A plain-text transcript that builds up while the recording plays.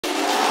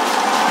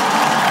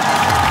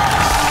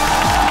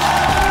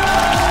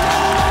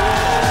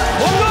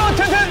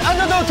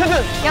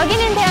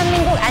여기는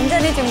대한민국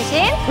안전의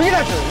중심.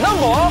 위기탈출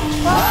넘버원.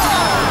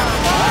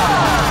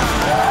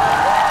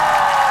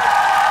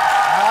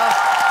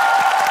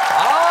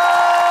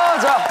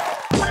 자.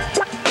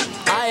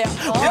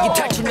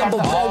 위기탈출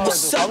넘버원.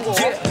 What's up?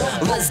 Yeah,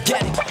 let's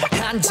get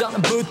it.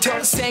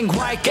 안전부터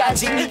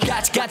생활까지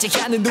까지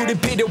하는 우리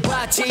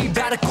필요하지.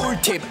 바로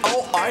꿀팁,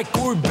 OR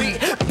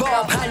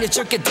꿀비법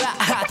알려줄게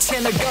다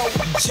채널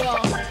고정.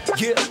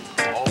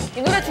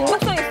 이 노래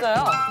중독성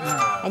있어요.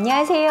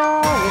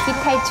 안녕하세요.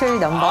 위기탈출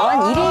넘버원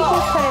 1일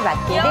캐스터를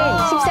맡게 된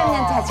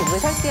 13년차 주부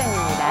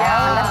설수연입니다.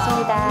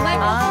 반갑습니다. 정말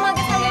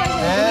깔끔하게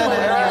살림하시는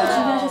분이거든요.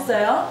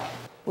 준비하셨어요?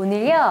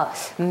 오늘요,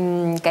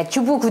 그러니까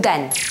주부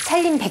 9단,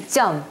 살림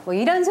 100점 뭐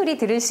이런 소리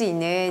들을 수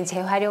있는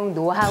재활용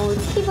노하우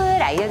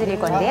팁을 알려드릴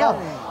건데요.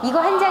 이거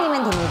한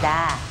장이면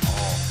됩니다.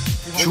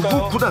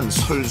 주부 9단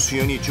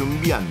설수연이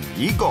준비한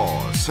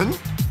이것은?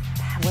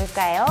 자,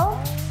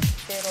 뭘까요?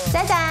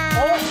 짜잔!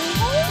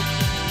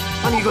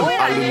 아니 이건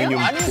알루미늄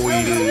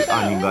포일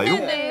아닌가요?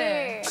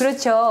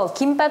 그렇죠.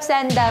 김밥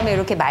싼 다음에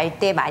이렇게 말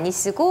때 많이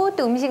쓰고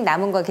또 음식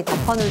남은 거 이렇게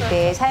덮어놓을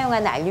때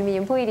사용하는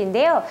알루미늄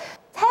포일인데요.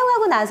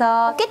 사용하고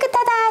나서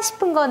깨끗하다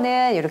싶은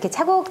거는 이렇게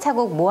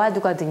차곡차곡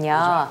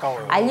모아두거든요.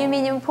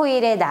 알루미늄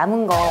포일에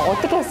남은 거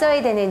어떻게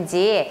써야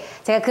되는지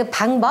제가 그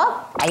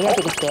방법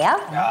알려드릴게요.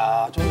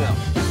 야, 좋네요.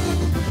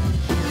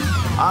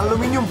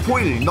 알루미늄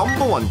포일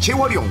넘버원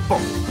재활용법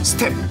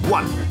스텝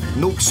 1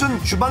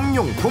 녹슨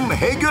주방용품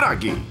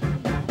해결하기.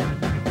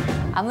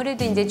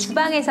 아무래도 이제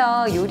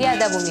주방에서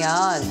요리하다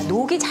보면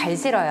녹이 잘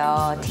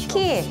슬어요.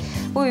 특히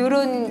뭐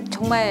이런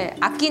정말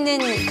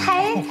아끼는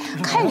칼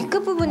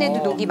끝부분에도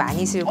녹이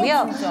많이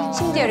슬고요.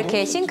 심지어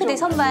이렇게 싱크대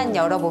선반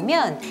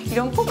열어보면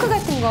이런 포크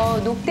같은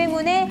거 녹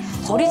때문에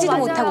버리지도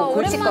못하고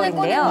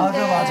골칫거리인데요.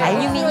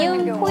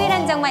 알루미늄 포일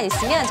한 장만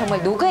있으면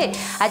정말 녹을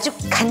아주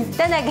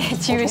간단하게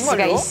지울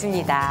수가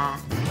있습니다.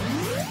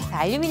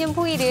 알루미늄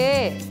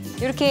포일을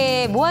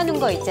이렇게 모아놓은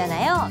거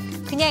있잖아요.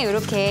 그냥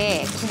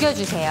이렇게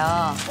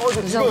구겨주세요.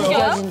 우선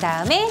구겨준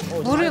다음에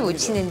물을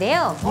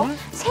묻히는데요.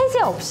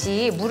 세제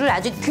없이 물을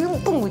아주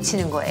듬뿍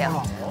묻히는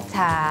거예요.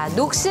 자,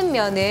 녹슨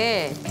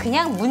면을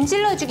그냥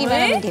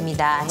문질러주기만 하면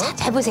됩니다. 자,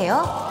 잘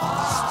보세요.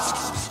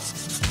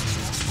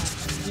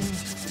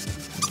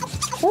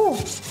 오,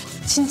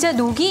 진짜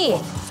녹이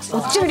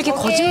어쩜 이렇게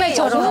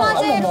거짓말처럼.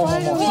 어머,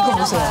 이거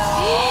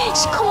보세요.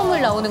 시커먼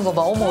물 나오는 거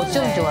봐. 어머,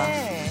 어쩜 좋아.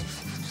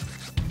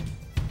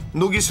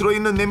 녹이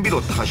슬어있는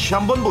냄비로 다시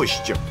한번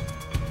보시죠.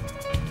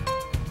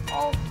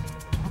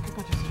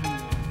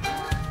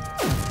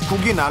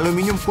 구긴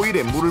알루미늄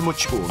포일에 물을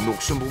묻히고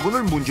녹슨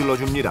부분을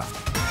문질러줍니다.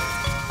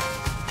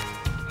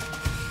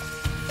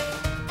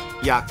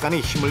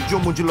 약간의 힘을 줘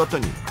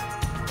문질렀더니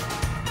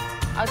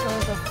저는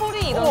저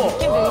소리 이런 느낌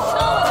되게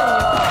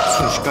싫어하거든요.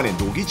 순식간에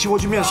녹이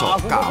지워지면서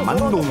까만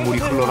녹물이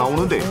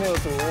흘러나오는데요.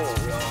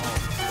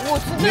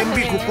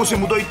 냄비 곳곳에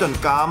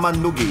묻어있던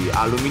까만 녹이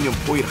알루미늄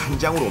포일 한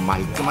장으로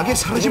말끔하게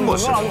사라진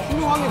모습.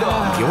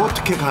 이게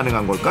어떻게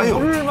가능한 걸까요?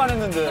 물만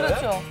했는데.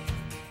 그렇죠.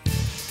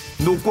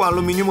 녹과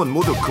알루미늄은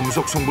모두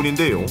금속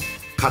성분인데요.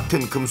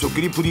 같은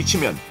금속끼리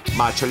부딪히면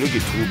마찰력이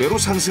 2배로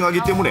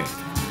상승하기 때문에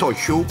더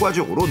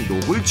효과적으로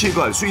녹을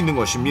제거할 수 있는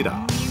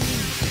것입니다.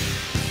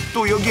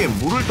 또 여기에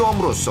물을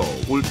더함으로써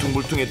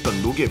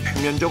울퉁불퉁했던 녹의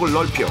표면적을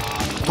넓혀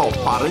더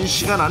빠른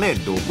시간 안에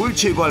녹을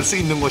제거할 수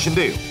있는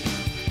것인데요.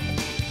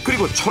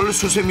 그리고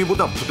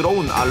철수세미보다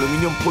부드러운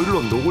알루미늄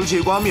포일로 녹을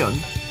제거하면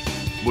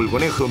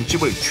물건의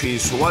흠집을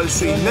최소화할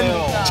수 있는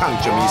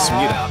장점이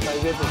있습니다.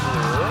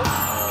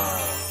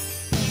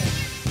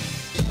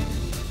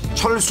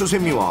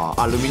 철수세미와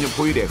알루미늄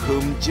포일의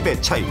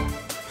흠집의 차이,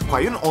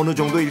 과연 어느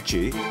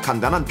정도일지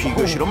간단한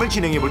비교 실험을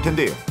진행해 볼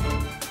텐데요.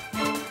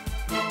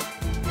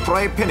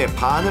 프라이팬에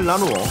반을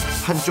나누어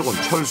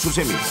한쪽은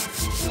철수세미,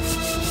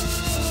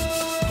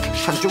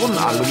 한쪽은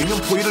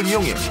알루미늄 포일을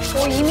이용해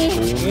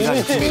동일한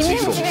힘의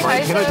세기로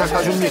프라이팬을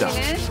닦아줍니다.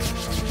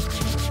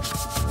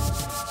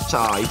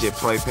 자, 이제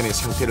프라이팬의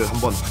상태를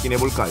한번 확인해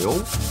볼까요?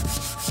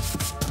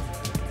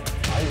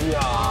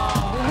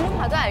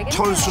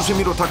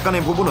 철수세미로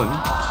닦아낸 부분은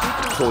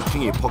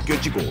코팅이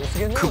벗겨지고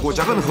크고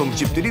작은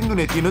흠집들이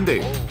눈에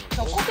띄는데요.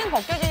 저 코팅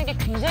벗겨지는 게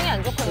굉장히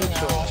안 좋거든요.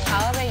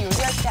 다음에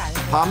요리할 때 안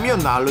좋아요.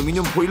 반면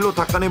알루미늄 포일로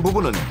닦아낸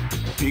부분은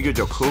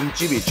비교적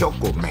흠집이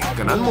적고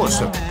매끈한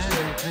모습.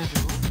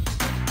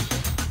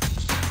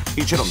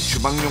 이처럼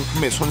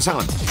주방용품의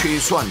손상은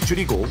최소한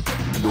줄이고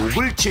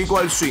녹을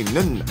제거할 수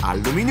있는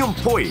알루미늄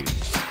포일.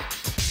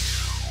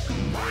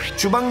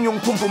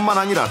 주방용품뿐만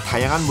아니라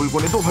다양한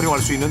물건에도 활용할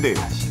수 있는데요.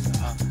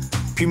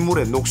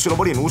 빗물에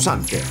녹슬어버린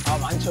우산대,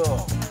 저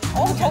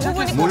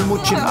부분이 물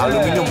묻힌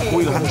알루미늄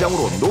포일 한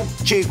장으로 녹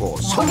제거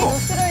성공.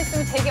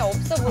 들어있으면 되게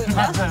없어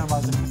보인다.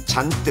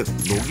 잔뜩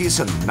녹이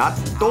쓴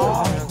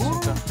낫도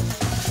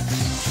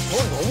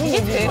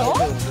이게 돼요?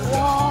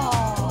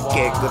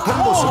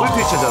 깨끗한 모습을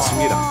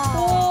되찾았습니다.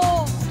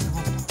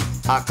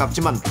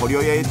 아깝지만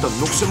버려야 했던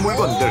녹슨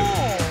물건들,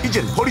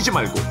 이젠 버리지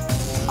말고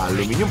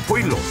알루미늄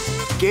포일로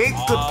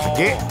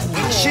깨끗하게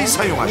다시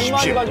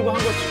사용하십시오. 가지고 한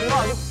거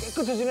정말 아주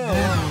깨끗해지네.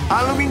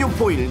 알루미늄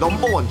포일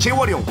넘버원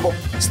재활용법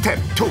스텝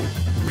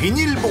 2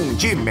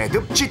 비닐봉지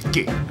매듭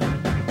찢기.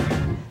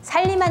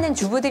 살림하는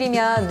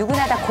주부들이면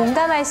누구나 다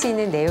공감할 수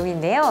있는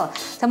내용인데요.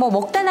 자, 뭐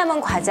먹다 남은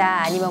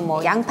과자 아니면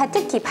뭐 양파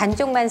특히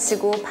반쪽만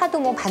쓰고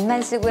파도 뭐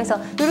반만 쓰고 해서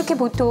이렇게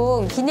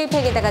보통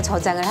비닐팩에다가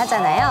저장을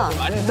하잖아요.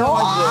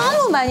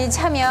 너무 많이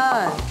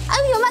차면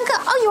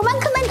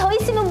요만큼만 더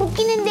있으면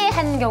묶이는데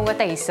하는 경우가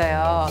딱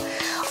있어요.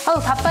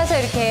 바빠서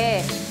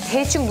이렇게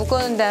대충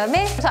묶어놓은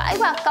다음에 그래서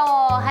아이고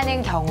아까워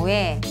하는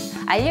경우에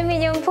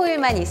알루미늄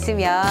포일만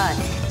있으면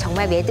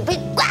정말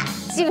매듭을 꽉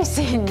찍을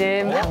수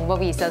있는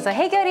방법이 있어서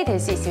해결이 될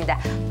수 있습니다.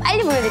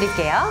 빨리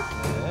보여드릴게요.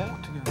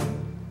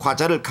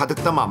 과자를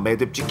가득 담아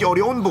매듭 짓기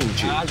어려운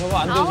봉지. 저거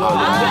안 되죠.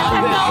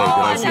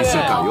 해결할 수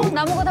있을까요?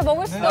 남은 거 다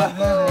먹을 수도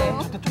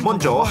없고.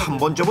 먼저 한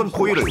번 접은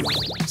포일을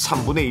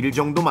 3분의 1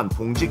 정도만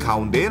봉지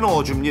가운데에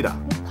넣어줍니다.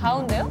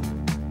 가운데요?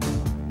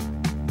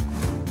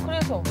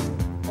 그래서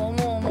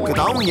어머. 그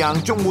다음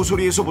양쪽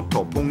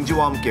모서리에서부터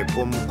봉지와 함께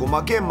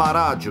꼼꼼하게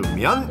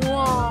말아주면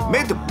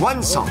매듭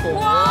완성.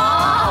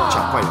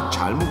 자, 과연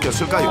잘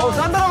묶였을까요?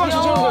 산다라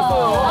방식처럼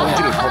됐어요.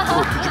 봉지를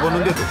거꾸로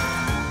뒤집었는데도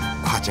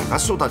과자가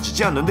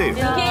쏟아지지 않는데요.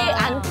 이게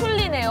안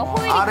풀리네요.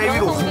 호일이 아래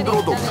위로 그런 성질이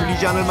흔들어도 있잖아요.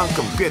 풀리지 않을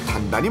만큼 꽤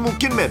단단히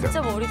묶인 매듭.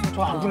 진짜 머리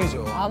좋다. 안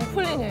풀리죠. 안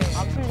풀리네.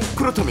 안 풀리네.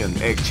 그렇다면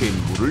액체인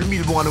물을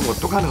밀봉하는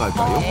것도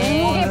가능할까요?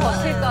 목에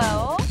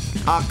버틸까요?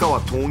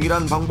 아까와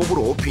동일한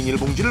방법으로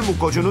비닐봉지를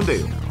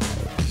묶어주는데요.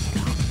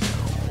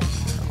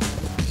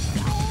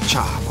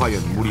 자,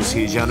 과연 물이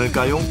새지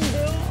않을까요?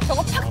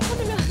 저거 팍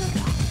터지면.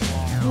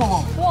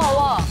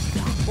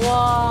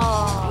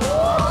 와.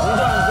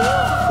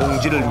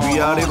 봉지를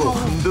위아래로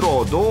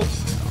흔들어도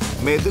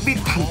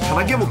매듭이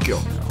탄탄하게 묶여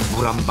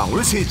물 한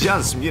방울 새지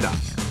않습니다.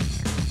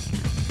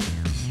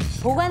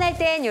 보관할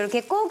땐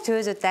이렇게 꼭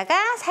조여줬다가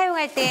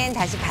사용할 땐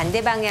다시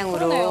반대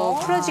방향으로 그러네요.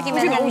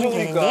 풀어주기만 너무 하면 좋으니까.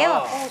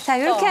 되는데요. 자,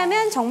 이렇게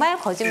하면 정말 여러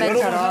번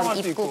거짓말처럼 사용할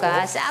수 입구가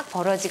있고. 싹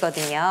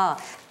벌어지거든요.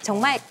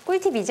 정말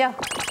꿀팁이죠?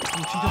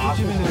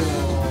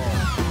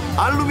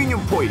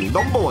 알루미늄 포일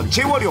넘버원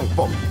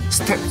재활용법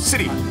스텝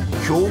 3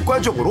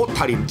 효과적으로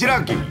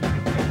다림질하기.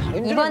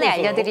 이번에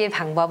알려드릴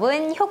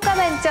방법은 효과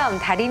만점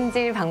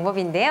다림질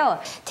방법인데요.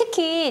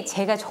 특히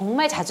제가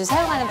정말 자주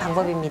사용하는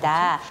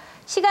방법입니다.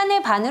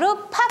 시간을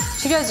반으로 팍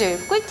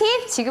줄여줄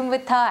꿀팁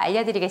지금부터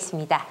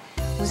알려드리겠습니다.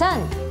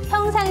 우선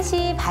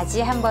평상시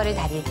바지 한 벌을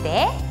다릴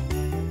때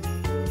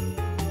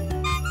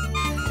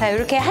자,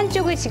 이렇게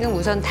한쪽을 지금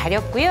우선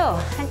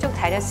다렸고요. 한쪽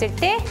다렸을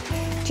때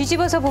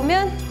뒤집어서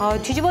보면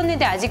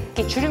뒤집었는데 아직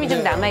이렇게 주름이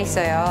좀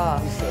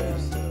남아있어요.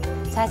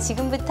 자,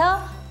 지금부터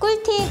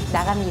꿀팁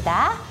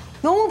나갑니다.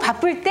 너무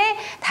바쁠 때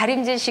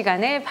다림질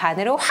시간을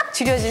반으로 확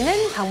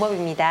줄여주는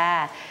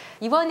방법입니다.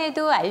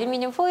 이번에도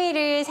알루미늄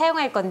포일을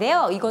사용할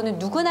건데요. 이거는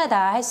누구나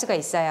다 할 수가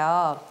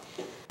있어요.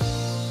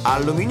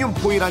 알루미늄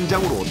포일 한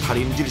장으로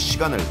다림질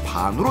시간을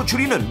반으로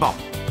줄이는 법.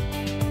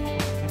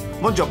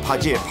 먼저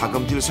바지의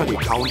박음질선이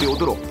가운데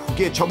오도록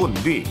푹게 접은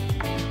뒤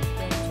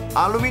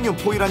알루미늄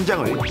포일 한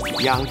장을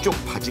양쪽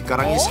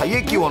바지가랑이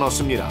사이에 끼워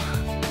넣습니다.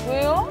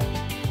 왜요?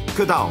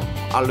 그 다음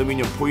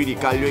알루미늄 포일이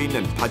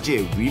깔려있는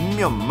바지의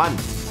윗면만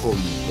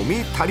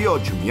꼼꼼히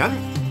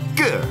다려주면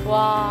끝!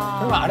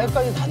 그럼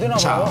아래까지 다 되나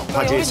자, 봐요.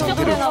 바지의 진짜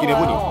상태를 그러나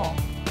확인해보니 봐요.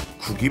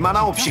 구김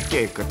하나 없이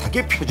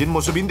깨끗하게 펴진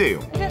모습인데요.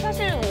 근데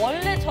사실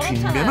원래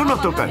저렇잖아요. 뒷면은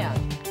어떨까요?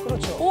 하면.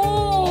 그렇죠.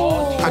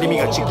 오.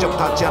 다리미가 직접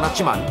닿지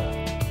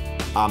않았지만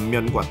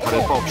앞면과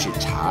다를 바 없이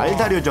잘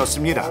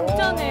다려졌습니다.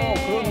 진짜네.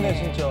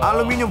 그렇네 진짜.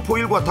 알루미늄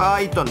포일과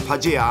닿아있던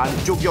바지의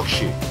안쪽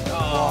역시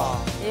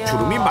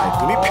주름이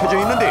말끔히 펴져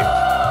있는데요.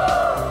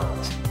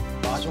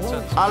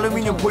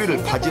 알루미늄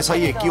포일을 바지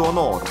사이에 끼워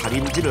넣어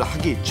다림질을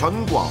하기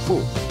전과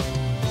후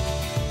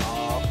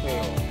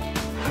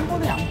한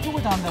번에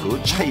양쪽을 다 한다는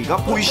그 차이가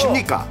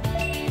보이십니까?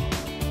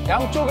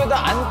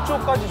 양쪽에다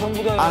안쪽까지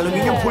전부 다.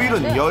 알루미늄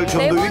포일은 열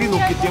전도율이 네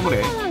높기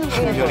때문에 번째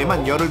한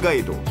면에만 열을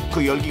가해도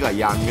그 열기가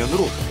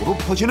양면으로 도로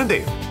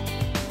퍼지는데요.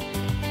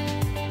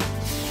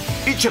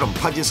 이처럼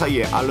바지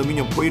사이에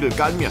알루미늄 포일을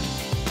깔면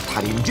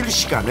다림질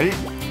시간을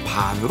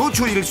반으로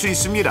줄일 수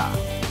있습니다.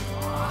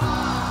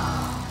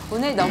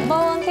 오늘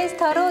넘버원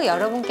캐스터로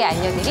여러분께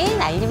알려드린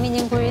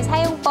알루미늄 포일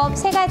사용법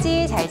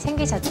 3가지 잘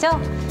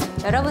챙기셨죠?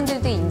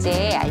 여러분들도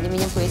이제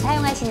알루미늄 포일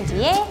사용하신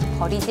뒤에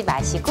버리지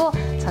마시고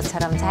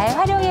저처럼 잘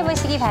활용해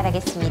보시기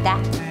바라겠습니다.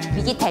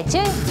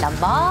 위기탈출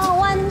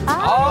넘버원.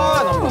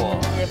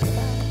 넘버원.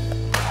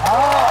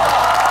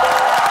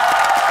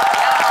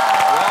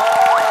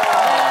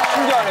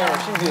 신기하네요,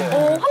 신기해.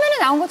 화면에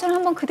나온 것처럼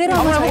한번 그대로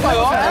한번 해볼까요?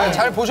 해볼까요? 네,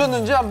 잘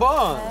보셨는지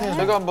한번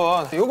제가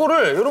한번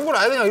요거를 이런 걸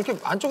아예 그냥 이렇게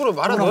안쪽으로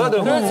말아 넣어야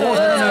되는 거죠.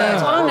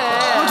 잘하네.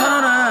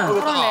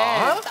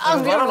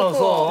 딱 말아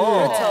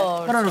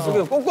넣어서 그렇죠.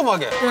 이게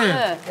꼼꼼하게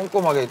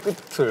꼼꼼하게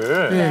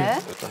끝을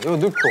이거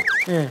넣고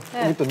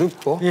여기 또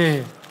넣고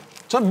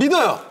전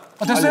믿어요.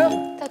 됐어요?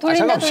 자, 돌린다,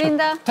 잠깐만.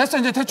 돌린다. 됐어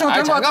이제 대충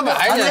된 것 잠깐만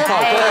같은데.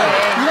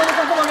 이거는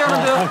꼼꼼하게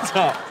하는데요.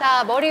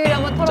 자, 머리 위로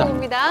한번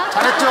털어봅니다.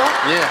 잘했죠?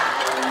 예.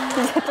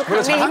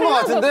 그래 잘한 것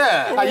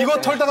같은데 이거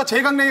털다가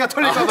제강냉이가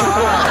털릴까 봐.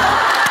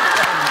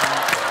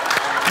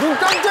 눈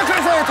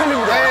깜짝할 사이에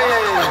털립니다.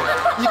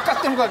 입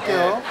깍 떼고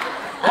갈게요.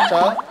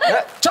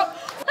 자,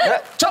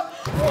 자.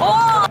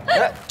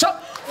 자.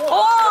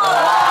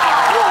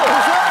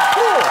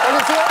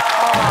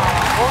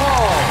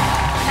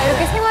 자,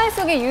 이렇게 생활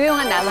속에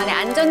유용한 나만의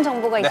안전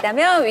정보가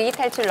있다면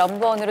위기탈출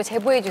넘버원으로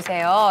제보해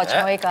주세요.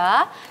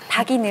 저희가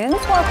다기능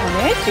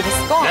소화권을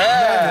드리겠습니다.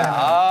 네.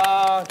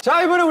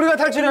 자, 이번에 우리가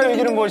탈출할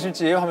위기는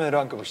무엇일지 화면으로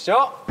함께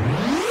보시죠.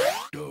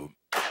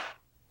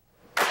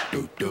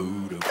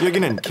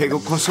 여기는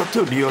개그 콘서트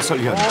리허설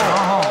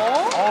현장.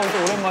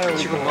 또 오랜만에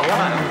지금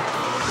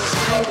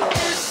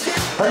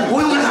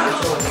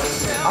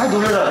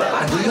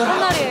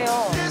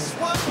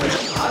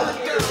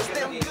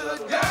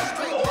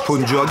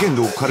분주하게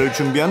녹화를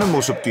준비하는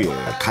모습 뒤에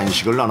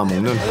간식을 나눠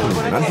먹는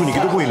훈훈한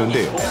분위기도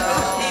보이는데요.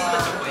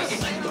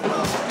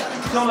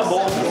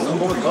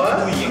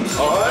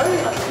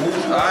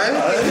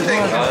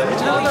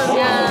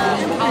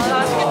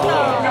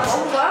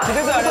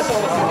 기대도 안 했어.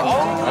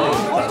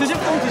 드실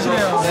분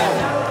드시네요.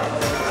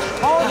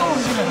 너무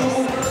음식이네요.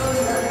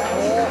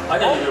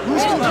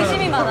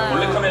 의심이 많아요.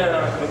 몰래 카메라랑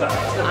그런 거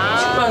아니에요.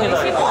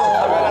 식빵이나 이런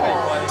카메라가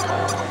있고 하니까.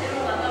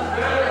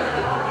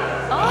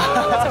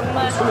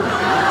 정말. 소리 왜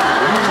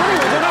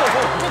저래요?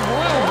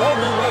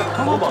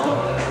 뭐야?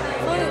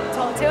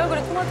 제 얼굴에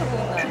토마토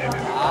보였나요?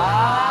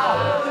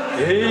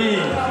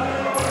 에이.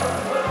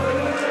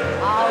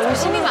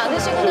 의심이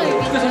많으시구나,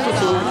 어떻게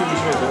생겼어? 이렇게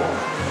조심해서.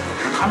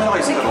 카메라가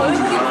있으니까.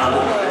 얼굴이 바보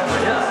거예요.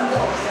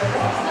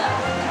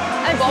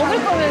 아니, 먹을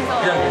거면서.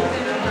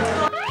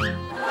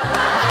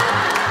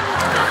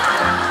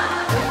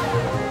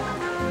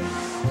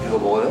 이거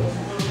먹어요?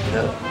 네.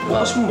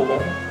 먹고 싶으면 먹어.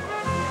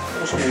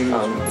 먹고 싶으면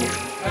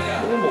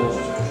먹어.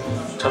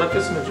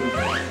 자락했으면 좀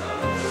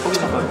거기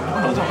잡아요.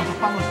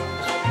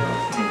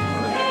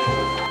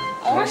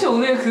 혹시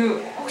오늘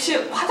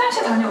혹시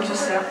화장실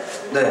다녀오셨어요?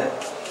 네.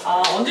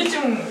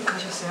 언제쯤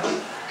가셨어요?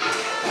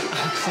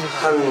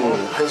 한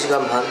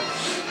 1시간 반?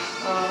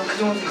 그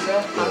정도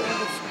되세요?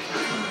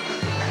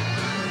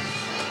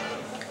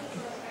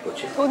 뭐지?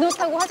 돈을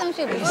타고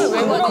화장실 왜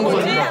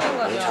물어보지? 하는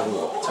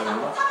거죠.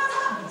 작은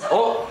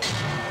거?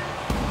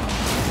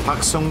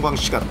 박성광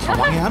씨가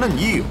당황해하는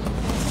이유.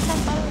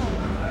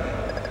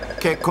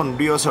 개콘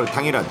리허설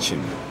당일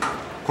아침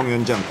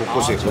공연장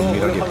곳곳에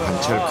은밀하게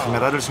관찰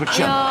카메라를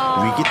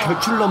설치한 위기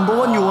탈출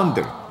넘버원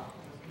요원들.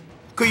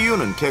 그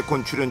이유는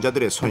개콘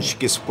출연자들의 손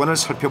씻기 습관을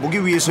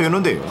살펴보기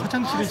위해서였는데요.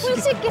 손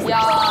씻기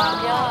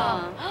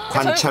습관.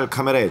 관찰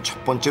카메라에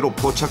첫 번째로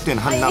포착된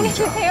한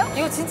남자.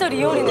 이거 진짜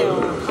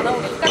리얼이네요. 다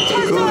나오니까.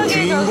 그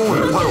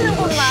주인공은 바로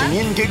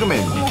신인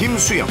개그맨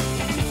김수영.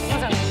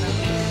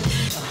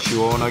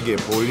 시원하게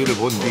볼일을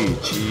본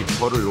뒤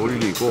지퍼를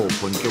올리고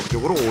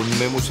본격적으로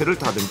옷매무새를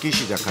다듬기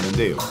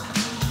시작하는데요.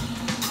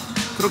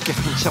 그렇게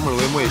한참을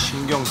외모에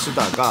신경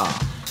쓰다가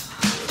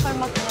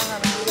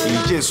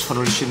이제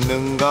손을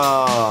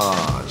씻는가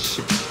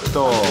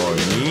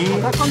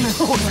싶더니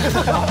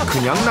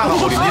그냥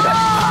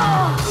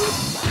나가버립니다.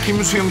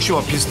 김수영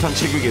씨와 비슷한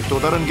체격의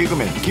또 다른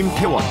개그맨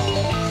김태원.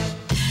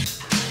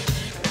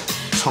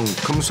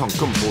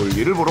 성큼성큼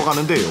볼일을 보러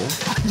가는데요.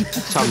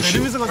 잠시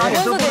후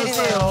가면서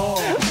내리세요.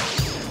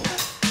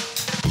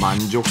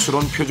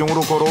 만족스러운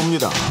표정으로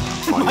걸어옵니다.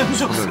 과연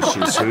손을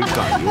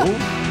씻을까요?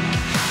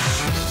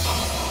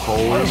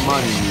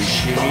 거울만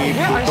유심히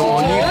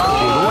보더니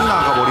그대로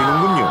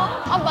나가버리는군요.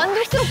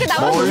 만족스럽게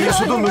나가시죠.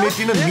 멀리서도 눈에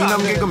띄는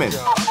미남 개그맨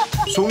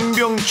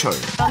송병철.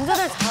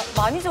 남자들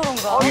많이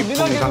저런가?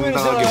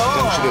 위풍당당하게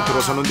화장실에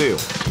들어서는데요.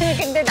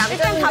 근데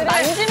남자는 다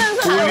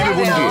만지면서 볼일을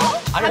본 뒤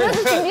알아서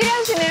준비를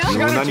하시네요.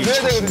 유난히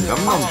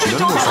자신감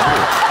넘치는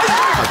모습으로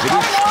바지를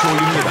슉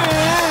올립니다.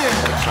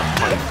 자,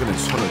 과연 그는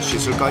손을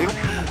씻을까요?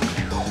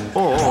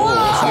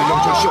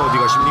 송병철 씨 어디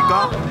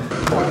가십니까?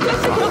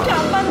 그렇게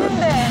안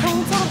봤는데.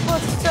 경철 오빠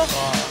진짜.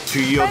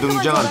 뒤이어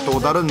등장한 또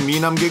다른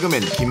미남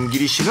개그맨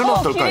김기리 씨는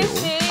어떨까요?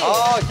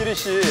 기리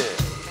씨.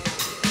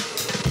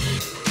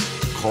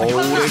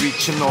 거울에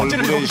비친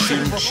얼굴에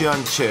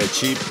심취한 채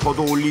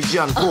지퍼도 올리지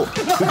않고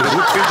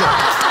그대로 퇴장.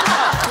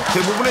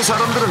 대부분의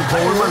사람들은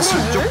거울만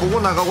슬쩍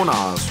보고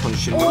나가거나 손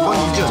씻는 건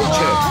잊은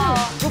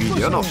채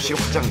미련 없이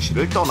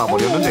화장실을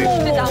떠나버렸는데요.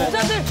 근데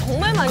남자들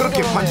정말 많이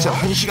그렇게 저러네요. 관찰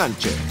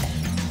 1시간째.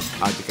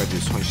 아직까지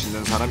손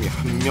씻는 사람이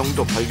한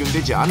명도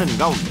발견되지 않은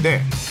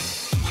가운데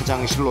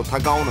화장실로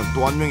다가오는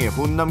또 한 명의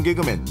훈남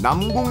개그맨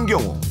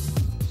남궁경호.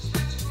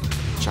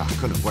 자,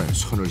 그는 과연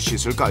손을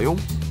씻을까요?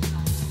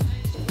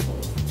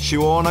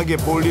 시원하게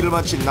볼일을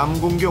마친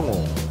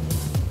남궁경호.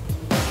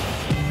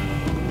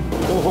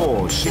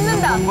 오호,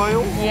 씻는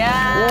건가요? 오,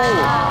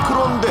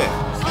 그런데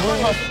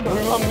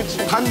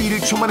단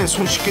 1초 만에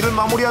손 씻기를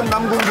마무리한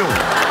남궁경호.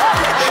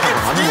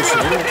 차분한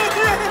모습으로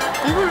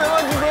이걸 왜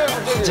만진 거예요?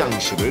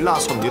 화장실을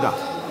나섭니다.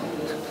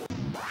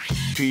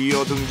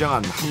 뒤이어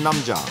등장한 한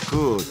남자,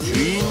 그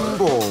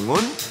주인공은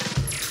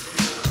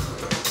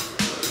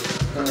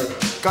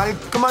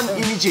깔끔한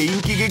이미지의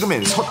인기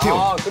개그맨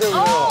서태웅.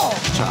 그래요.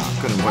 자,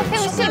 그는 과연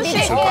서태웅 씨 손을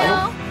믿을게요.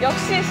 씻을까요?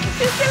 역시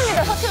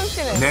씻습니다, 서태웅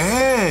씨는.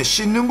 네,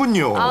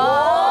 씻는군요.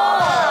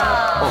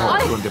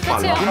 그런데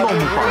빨라도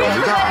너무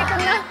빠릅니다.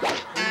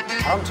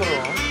 바람처럼.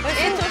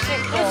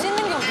 씻는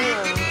게 어디예요?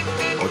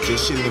 어째 역시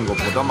씻는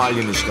것보다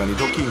말리는 시간이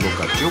더 긴 것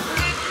같죠?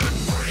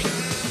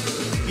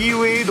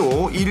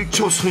 이외에도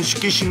 1초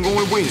손씻기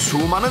신공을 보인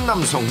수많은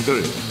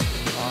남성들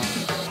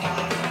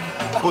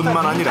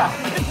뿐만 아니라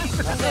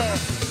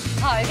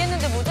다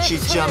알겠는데 모자이크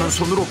씻지 않은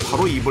손으로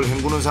바로 입을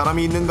헹구는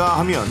사람이 있는가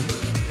하면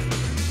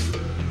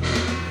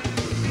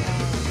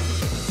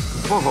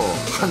허허,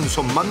 한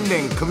손만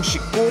냉큼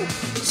씻고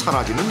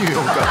사라지는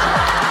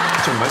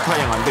유형까지 정말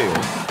다양한데요.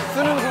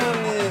 쓰는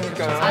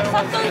손이니까요. 안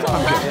샀던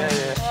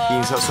손만.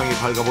 인사성이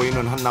밝아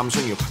보이는 한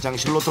남성이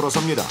화장실로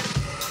들어섭니다.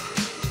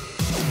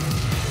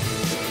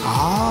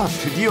 아,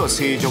 드디어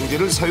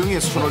세정제를 사용해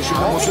손을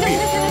씻는 모습이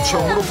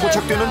처음으로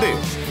포착되는데요.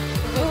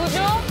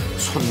 누구죠?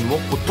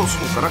 손목부터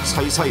손가락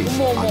사이사이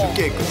아주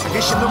깨끗하게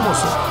씻는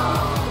모습.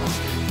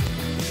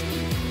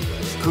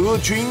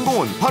 그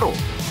주인공은 바로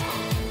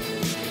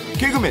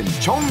개그맨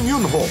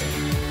정윤호.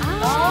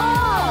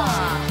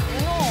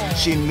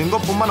 씻는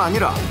것뿐만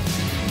아니라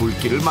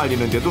물기를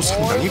말리는데도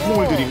상당히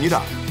공을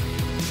들입니다.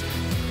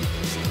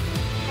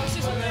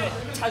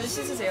 자주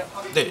씻으세요?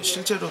 네,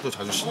 실제로도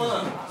자주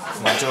씻어요.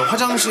 저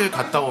화장실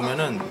갔다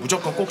오면은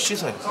무조건 꼭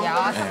씻어요.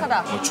 야,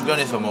 착하다. 뭐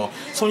주변에서 뭐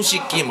손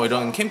씻기 뭐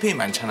이런 캠페인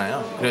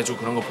많잖아요. 그래가지고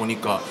그런 거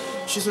보니까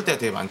씻을 때가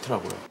되게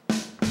많더라고요.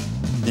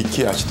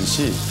 익히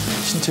아시듯이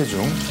신체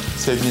중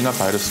세균이나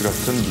바이러스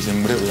같은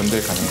미생물에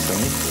오염될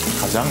가능성이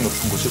가장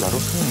높은 곳이 바로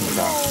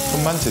손입니다.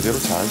 손만 제대로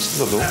잘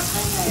씻어도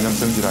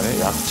전염성 질환의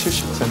약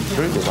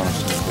 70%를 예방할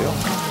수 있는데요.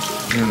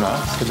 비누나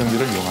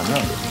세정제를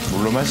이용하면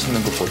물로만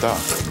씻는 것보다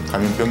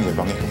감염병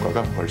예방의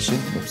효과가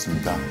훨씬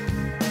높습니다.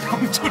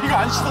 경철이가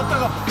안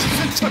씻었다가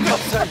씻은 척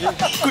갑자기.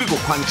 그리고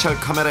관찰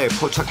카메라에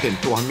포착된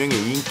또 한 명의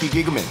인기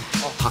개그맨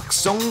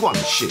박성광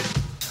씨.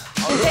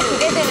 진짜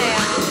기대되네요.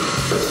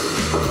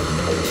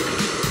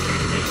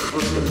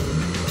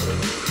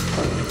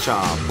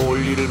 자,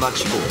 볼일을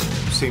마치고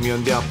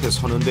세면대 앞에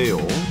서는데요.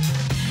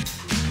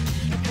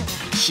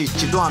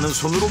 씻지도 않은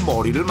손으로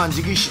머리를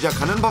만지기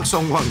시작하는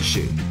박성광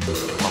씨.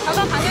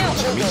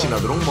 잠이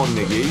지나도록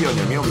멋내기에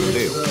여념이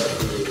없는데요.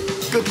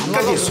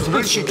 끝까지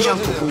손을 씻지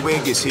않고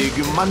후배에게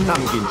세균만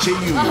남긴 채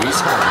유유히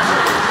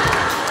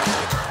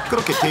사라집니다.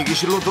 그렇게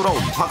대기실로 돌아온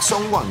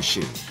박성광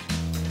씨.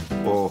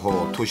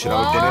 오호,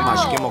 도시락을 꺼내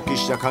맛있게 먹기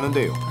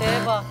시작하는데요.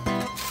 대박.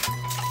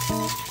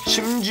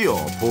 심지어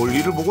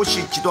볼일을 보고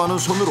씻지도 않은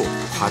손으로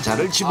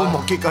과자를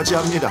집어먹기까지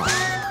합니다.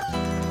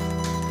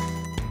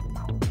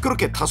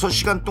 그렇게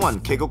 5시간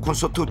동안 개그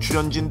콘서트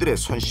출연진들의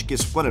손 씻기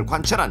습관을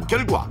관찰한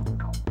결과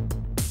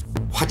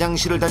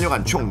화장실을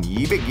다녀간 총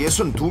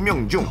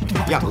 262명 중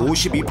약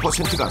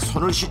 52%가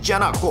손을 씻지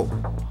않았고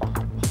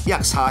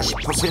약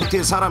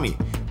 40%의 사람이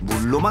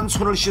물로만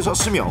손을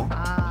씻었으며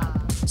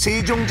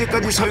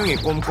세정제까지 사용해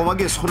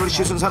꼼꼼하게 손을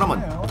씻은 사람은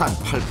단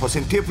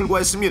 8%에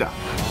불과했습니다.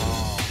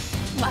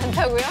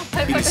 많다고요?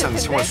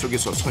 일상생활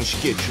속에서 손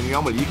씻기의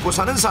중요함을 잊고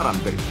사는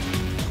사람들.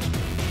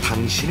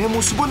 당신의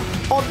모습은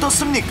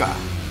어떻습니까?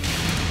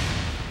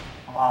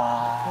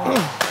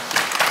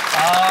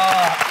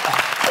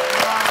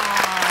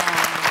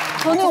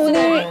 저는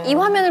오늘 이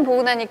화면을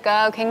보고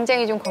나니까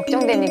굉장히 좀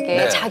걱정되는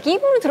게 자기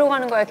입으로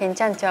들어가는 거야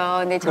괜찮죠.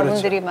 근데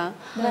저분들이 막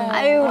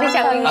아유 우리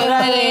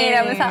장인이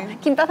이러면서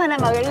김밥 하나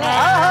먹을래?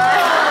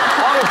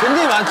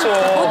 굉장히 많죠.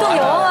 보통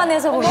영화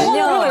안에서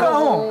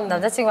보면요.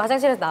 남자친구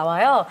화장실에서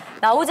나와요.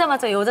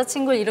 나오자마자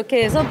여자친구를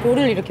이렇게 해서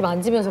볼을 이렇게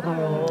만지면서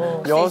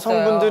가요.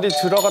 여성분들이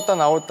들어갔다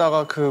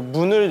나왔다가 그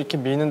문을 이렇게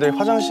미는데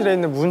화장실에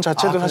있는 문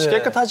자체도 사실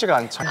깨끗하지가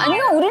않죠.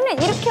 아니요, 우리는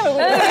이렇게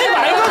얼굴 아니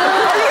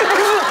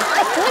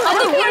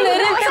물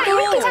내릴 때도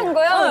이렇게 잔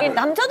거야. 우리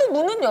남자도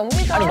문은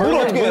엽니다. 아니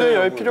문을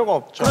열 필요가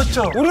없죠.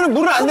 그렇죠. 우리는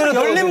문을 안 열어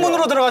열린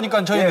문으로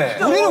들어가니까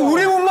저희는. 우리는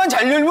우리 문만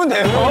잘 열면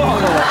돼요.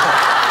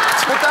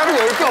 따로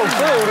열 게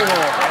없어요, 우리는.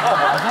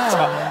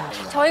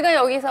 저희가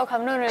여기서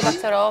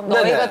감론을박처럼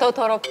너희가 더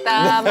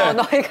더럽다, 뭐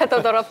너희가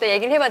더 더럽다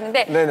얘기를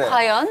해봤는데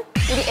과연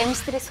우리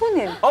MC들의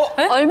손은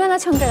얼마나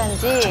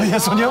청결한지 저희의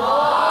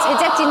손이요?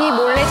 제작진이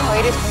몰래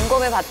저희를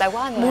점검해봤다고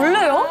하네요.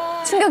 몰래요?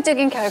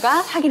 충격적인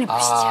결과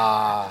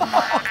확인해보시죠.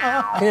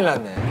 큰일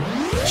났네.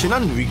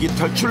 지난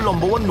위기탈출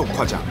넘버원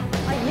녹화장.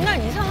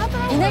 이날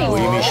이상하더라고요. 이날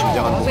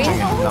의미심장한 목적의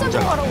한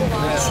남자가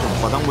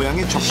손바닥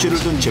모양의 접시를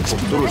든 제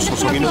복도를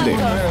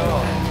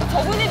서성이는데요.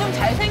 저분이 좀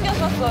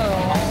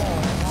잘생겼었어요.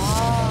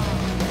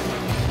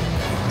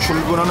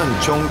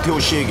 출근하는 정태호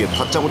씨에게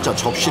다짜고짜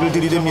접시를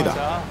들이댑니다.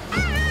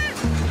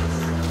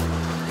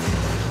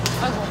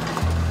 아이고,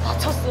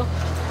 다쳤어.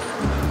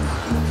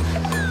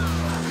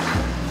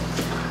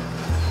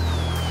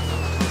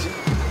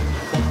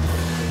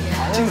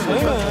 지금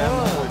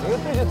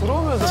저희는 이제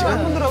들어오면서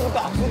팬분들하고 또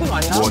악수도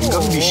많이 하고 뭔가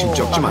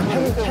미심쩍지만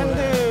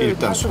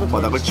일단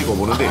손바닥을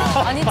찍어보는데요.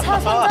 아니 차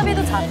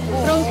손잡이도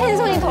잡고. 그럼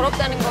팬손이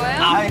더럽다는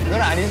거예요? 아,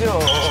 그건 아니죠.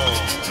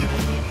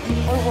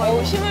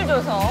 어이구, 힘을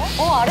줘서.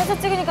 아래서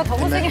찍으니까 더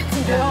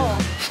못생겼는데요.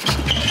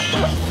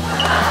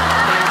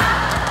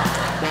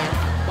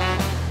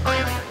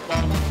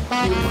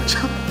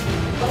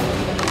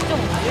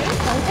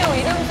 정태호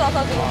이름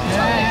써서 지금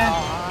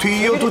붙여네요.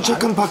 뒤이어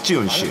도착한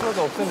박지윤 씨.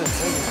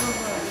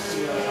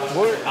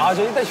 저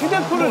일단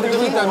휴대폰을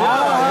들고 있다면.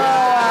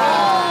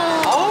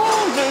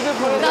 저 휴대폰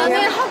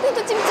나는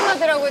하고도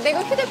찜찜하더라고요. 내가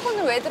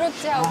휴대폰을 왜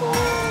들었지 하고.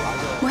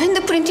 뭐 핸드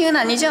프린팅은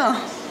아니죠?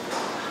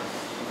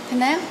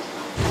 됐나요?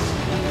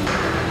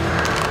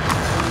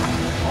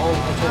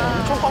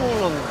 엄청 깜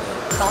놀랐는데.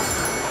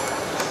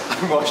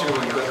 뭐 하시는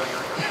건가요?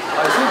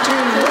 아니, 솔직히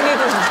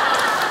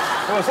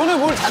손에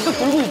뭘 잔뜩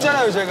들고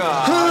있잖아요,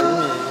 제가.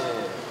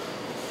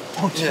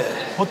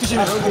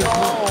 버티시네.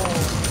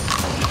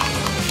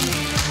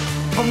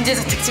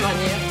 범죄자 특집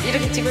아니에요?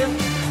 이렇게 찍어요?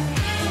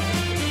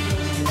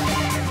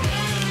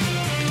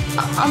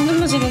 안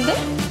눌러지는데?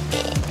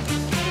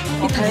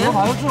 이 다예요?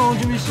 들어가요 좀,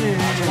 지민 씨.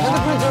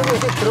 핸드폰 저렇게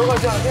이렇게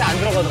들어가지 않게 안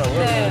들어가더라고요.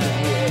 네.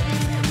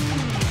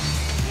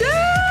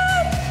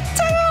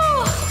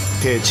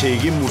 대체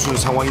이게 무슨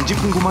상황인지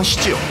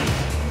궁금하시죠?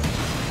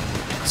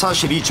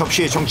 사실 이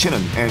접시의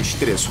정체는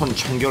MC들의 손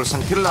청결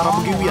상태를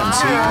알아보기 위한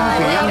세균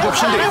배양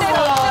접시인데요.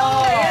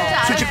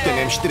 수집된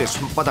MC들의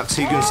손바닥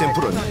세균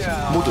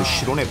샘플은 모두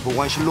실온의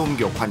보관실로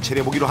옮겨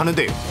관찰해 보기로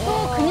하는데요.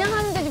 그냥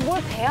하는 데지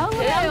뭘 배양을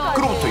해요.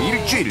 그로부터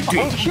일주일 뒤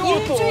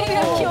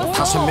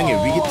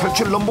 5명의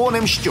위기탈출 넘버원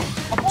MC 중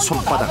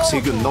손바닥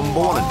세균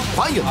넘버원은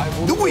과연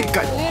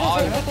누구일까요?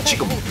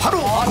 지금 바로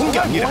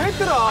공개합니다.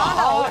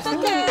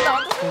 어떡해.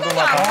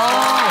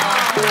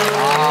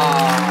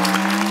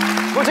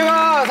 뭐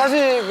제가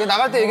사실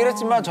나갈 때 얘기를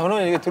했지만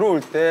저는 이게 들어올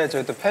때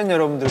저희 또 팬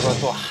여러분들과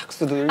또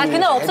학수도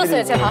그날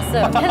없었어요. 제가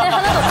봤어요. 팬을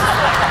하나도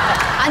없었어요.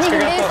 아니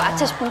근데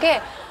마치 싶은 게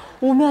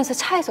오면서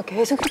차에서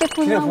계속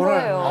휴대폰을 한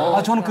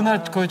거예요. 저는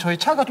그날 저희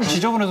차가 좀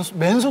지저분해서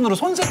맨손으로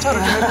손세차를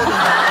좀 했거든요.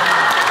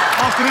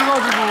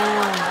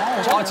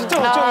 그래가지고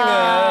진짜 걱정이네.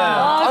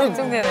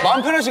 걱정되네.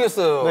 마음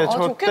편하시겠어요. 네,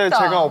 저 때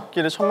제가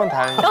없기를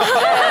천만다행이에요.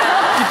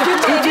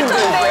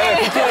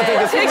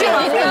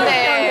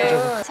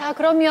 자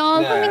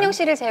그러면 황민영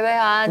씨를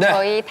제외한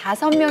저희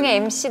 5명의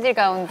MC들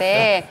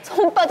가운데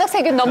손바닥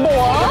세균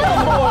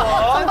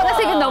넘버원. 손바닥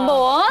세균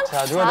넘버원.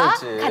 자, 누가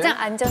될지. 가장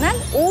안전한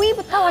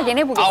 5위부터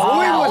확인해 보겠습니다.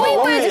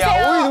 5위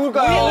보여주세요. 5위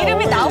누굴까요?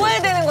 이름이 나와야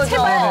되는 거죠.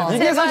 제발.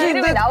 이게 사실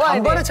근데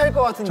간발의 차일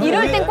것 같은데.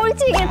 이럴 땐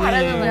꼴찌이길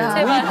바라는 거야.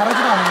 제발.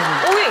 바라지도 않는 거지.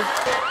 5위.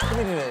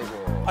 큰일이네 이거.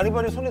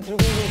 바리바리 손에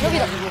들고 있는 게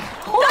여기다.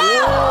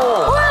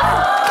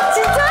 우와!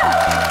 진짜?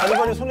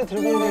 바리바리 손에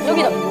들고 있는 게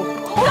여기다.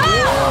 우와!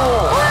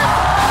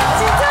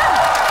 진짜?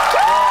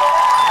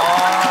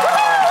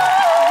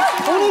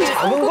 손이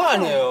작은 거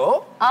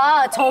아니에요?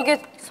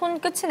 저게 손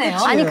끝이네요.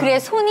 아니 그래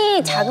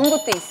손이 작은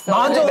것도 있어.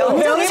 맞아.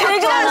 명이 제가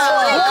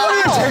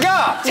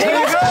진짜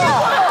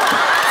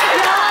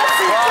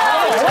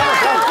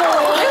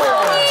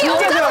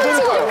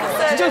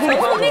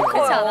손이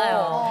크지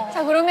않아요.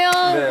 자 그러면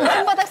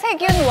손바닥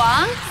세균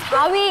왕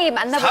 4위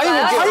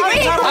만나볼까요? 4위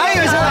괜찮아. 4위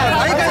괜찮아.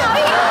 4위 괜찮아.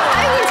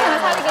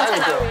 4위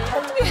괜찮아.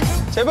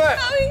 제발.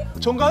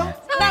 전가요?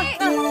 아니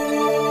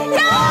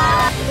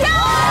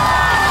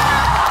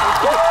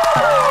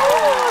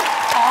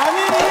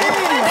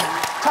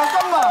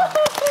잠깐만.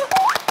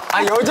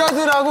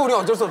 여자들하고 우리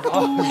어쩔 수 없다.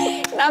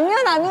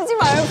 남녀 나누지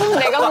말고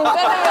내가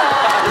뭔가래요.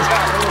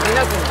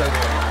 괜찮습니다.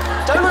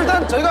 자 그럼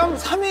일단 저희가 한번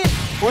 3위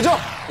보죠.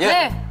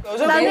 네.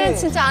 나는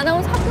진짜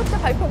아나운서 합격자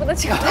발표보다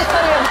지금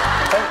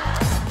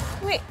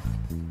 3위.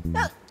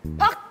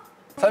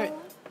 3위.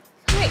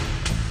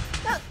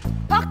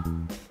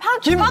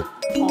 김.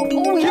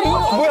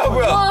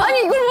 뭐야?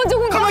 아니 이걸 먼저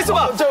공개. 가만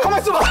있어봐.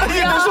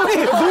 이게 내 손이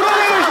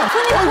노란색을 있어.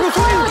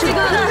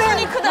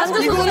 손이 크다.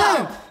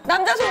 이거는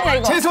남자 손이야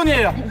이거. 제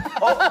손이에요.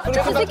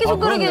 저 새끼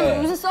손가락에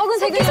무슨 썩은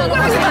새끼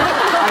손가락이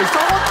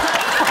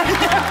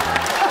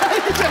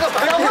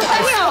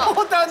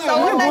썩었다니요.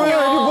 이게 뭐예요?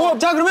 이게 뭐?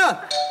 자 그러면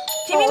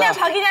김이냐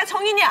박이냐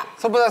정이냐.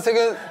 손바닥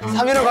세균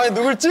 3위는 과연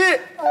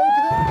누굴지?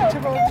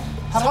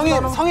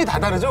 성이 다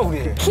다르죠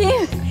우리.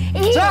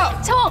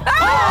 김이청.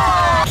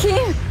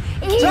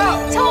 김이청.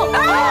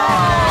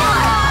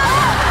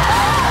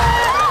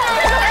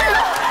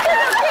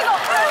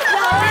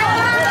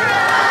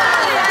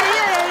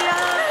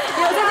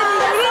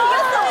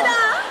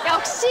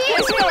 역시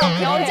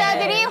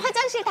여자들이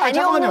화장실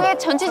다녀온 후에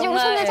전체적으로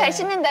손을 잘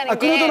씻는다는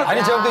게.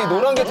 아니 제가 볼때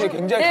노란 게 되게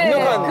굉장히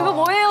강력한. 그거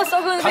뭐예요?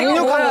 썩은 새끼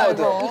강력한 거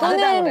같아.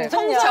 이거는 저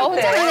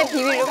혼자만의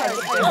비밀로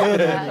가지고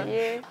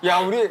있습니다. 야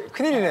우리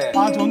큰일이네.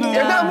 저는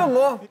일단 한번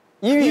뭐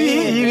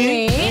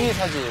 2위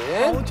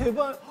사진.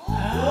 제발.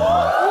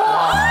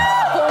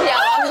 야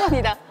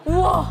완전이다.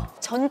 우와.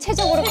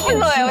 전체적으로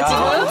컬러예요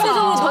지금.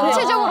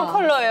 전체적으로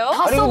컬러예요.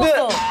 다 아니 근데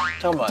썩었어.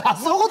 잠깐만. 다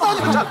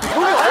썩었다니까.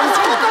 우리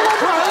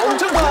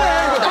엄청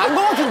크네. 이거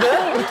난거 같은데?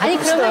 아니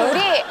그러면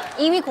우리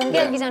 2위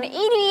공개하기 전에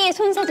 1위의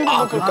손사진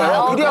한번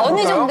그럴까요? 볼까요? 1위 한번 어느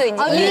볼까요?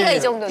 정도인지. 1위가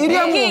이 정도인지. 1위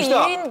한번 이게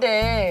봅시다. 1위인데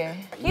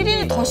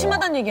 1위는 더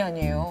심하다는 얘기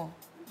아니에요.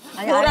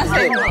 아니,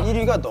 노란색.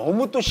 1위가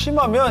너무 또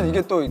심하면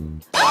이게 또.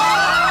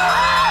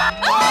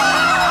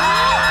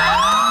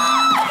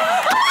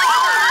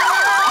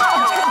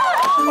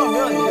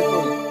 심하면 이게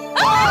또.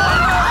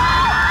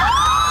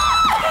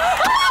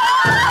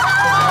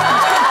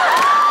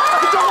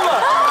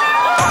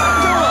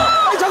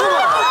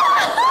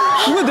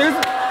 이거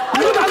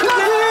나까지!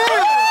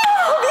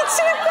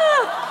 미치겠다.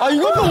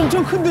 이것도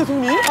엄청 큰데,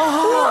 손이? 지금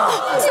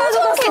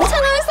저거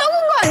괜찮아요?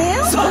 썩은 거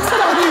아니에요? 썩은 거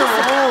아니에요.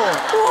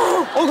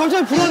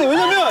 갑자기 불안해.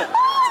 왜냐면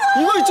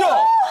이거 있죠?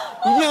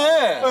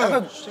 이게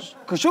약간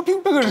그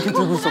쇼핑백을 이렇게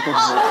들고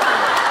있었거든요.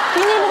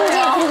 비닐봉지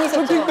들고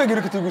있었죠. 쇼핑백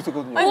이렇게 들고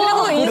있었거든요.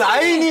 그리고 이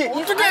라인이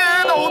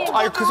어떡해. 나 어떡해.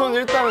 아니 그 손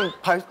일단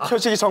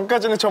펴시기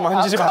전까지는 저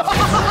만지지 마.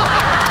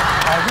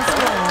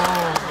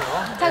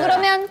 자,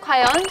 그러면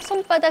과연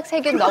손바닥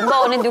세균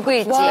넘버원은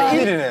누구일지.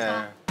 큰일이네.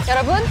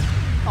 여러분,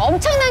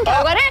 엄청난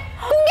결과를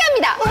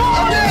공개합니다.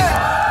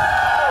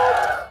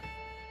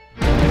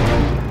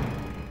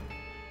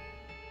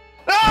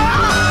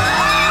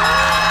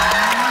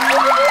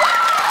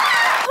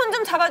 손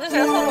좀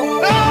잡아주세요,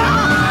 서로.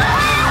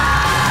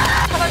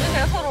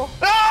 잡아주세요, 서로.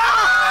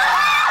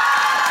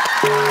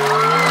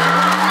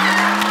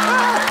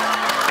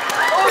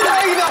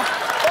 다행이다.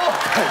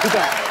 다행이다.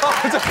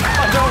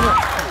 잠깐만.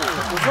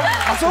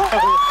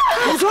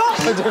 웃어?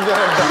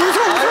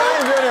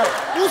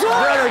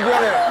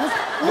 미안해.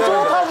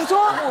 웃어? 다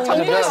웃어?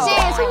 정태호 씨,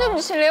 손 좀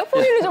주실래요?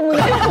 포유류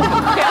전문가요.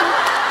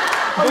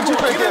 며칠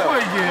뺄게요.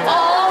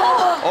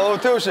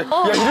 태호 씨. 야,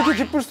 이렇게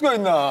기쁠 수가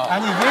있나.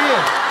 아니 이게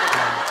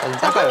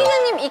자, 황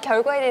기자님 이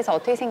결과에 대해서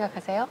어떻게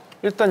생각하세요?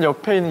 일단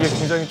옆에 있는 게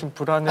굉장히 좀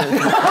불안해.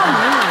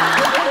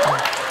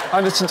 아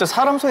근데 진짜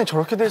사람 손이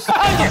저렇게 돼 있어.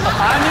 아니요.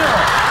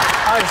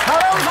 아니,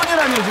 사람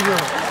손이라뇨, 지금.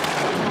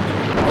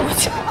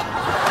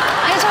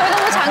 아니,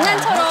 저희가 뭐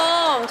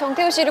장난처럼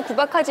정태호 씨를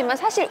구박하지만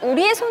사실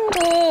우리의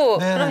손도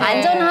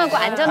안전하고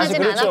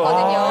안전하진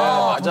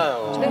않았거든요.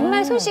 맞아요.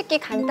 정말 손 씻기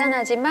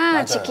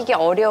간단하지만 지키기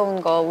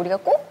어려운 거 우리가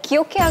꼭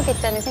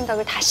기억해야겠다는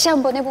생각을 다시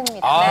한번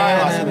해봅니다.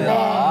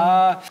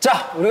 맞습니다.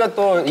 자, 우리가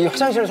또 이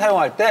화장실을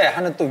사용할 때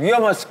하는 또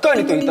위험한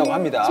습관이 또 있다고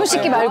합니다. 손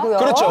씻기 말고요.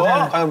 그렇죠.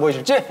 과연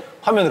무엇일지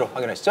화면으로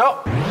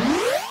확인하시죠.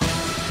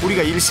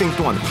 우리가 일생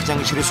동안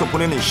화장실에서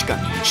보내는 시간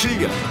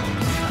 7년.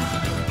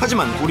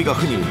 하지만 우리가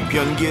흔히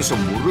변기에서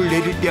물을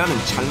내릴 때 하는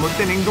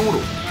잘못된 행동으로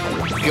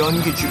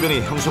변기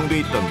주변에 형성돼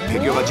있던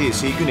 100여 가지의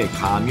세균에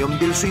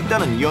감염될 수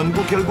있다는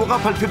연구 결과가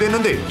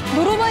발표됐는데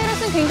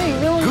노로바이러스는 굉장히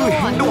유명한 그 거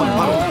행동은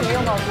아닌가요?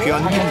 바로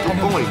변기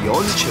뚜껑을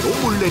연 채로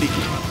물 내리기.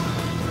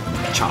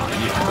 자,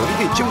 이 행동이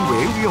대체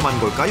왜 위험한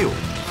걸까요?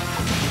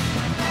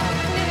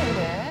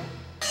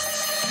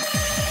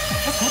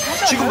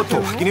 지금부터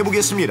확인해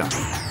보겠습니다.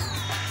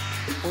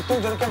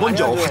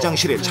 먼저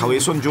화장실에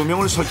자외선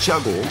조명을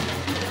설치하고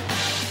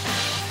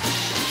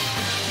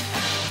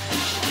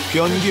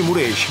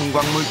변기물에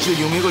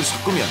형광물질 용액을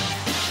섞으면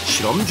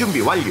실험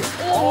준비 완료.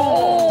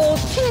 오,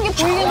 튀는 게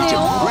이제 보이겠네요.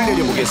 물을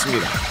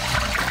내려보겠습니다.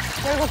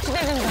 야, 이거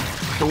기대된다.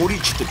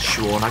 회오리 치듯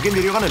시원하게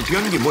내려가는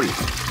변기물.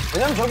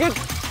 왜냐면 저게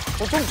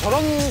보통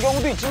저런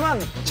경우도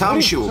있지만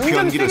잠시 후 굉장히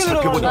변기를 세게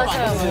살펴보니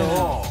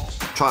들어가요.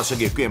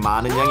 좌석에 꽤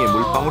많은 양의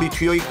물방울이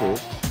튀어 있고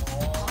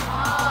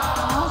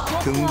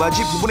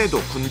등받이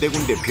부분에도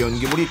군데군데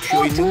변기물이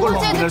튀어 있는 걸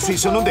확인할 수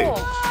있었는데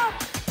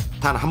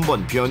단 한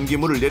번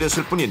변기물을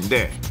내렸을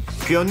뿐인데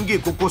변기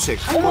곳곳에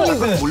크고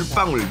작은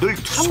물방울들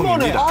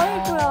투성입니다.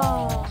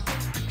 아이고야.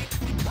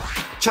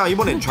 자,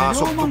 이번엔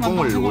좌석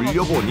뚜껑을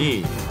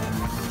올려보니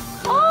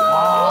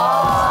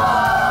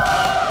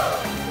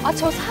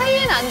저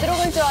사이엔 안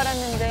들어갈 줄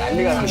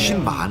알았는데.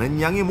 훨씬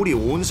많은 양의 물이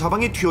온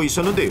사방에 튀어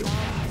있었는데요.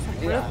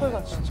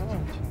 블랙홀 진짜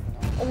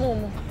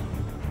어머.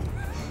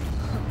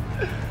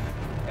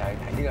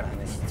 난리가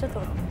나네. 진짜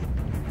더러.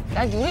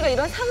 야, 우리가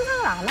이런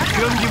상상을 안 하잖아.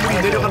 변기물이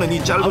내려가는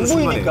이 짧은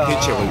순간에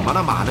대체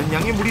얼마나 많은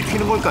양의 물이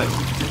튀는 걸까요?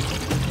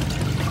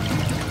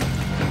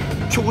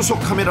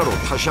 초고속 카메라로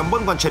다시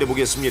한번 관찰해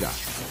보겠습니다.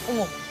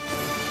 어머.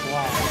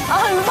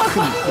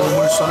 큰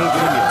고물선을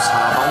그리며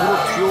사방으로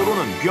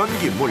튀어오르는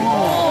변기물.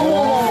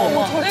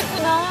 어머,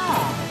 저랬구나.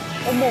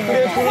 어머.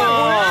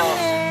 그랬구나.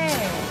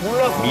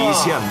 몰랐구나.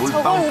 미세한 저걸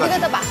우리가 다 물방울까지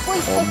막고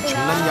있었구나.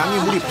 엄청난 양의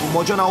물이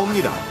뿜어져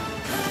나옵니다.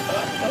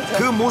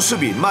 그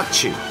모습이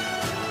마치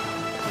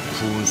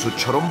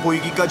분수처럼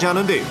보이기까지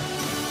하는데요.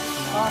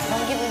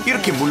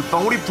 이렇게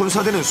물방울이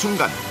분사되는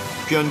순간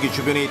변기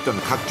주변에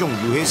있던 각종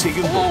유해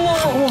세균도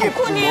함께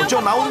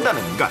뿜어져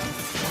나온다는 것.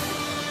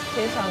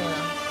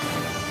 세상에나.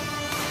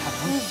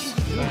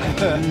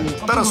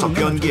 따라서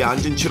변기에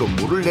앉은 채로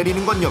물을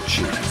내리는 건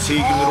역시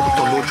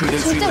세균으로부터 노출될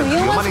수 있는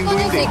위험한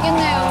행동인데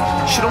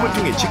실험을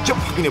통해 직접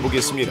확인해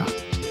보겠습니다.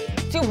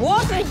 지금 뭐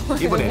하시는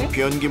거예요? 이번엔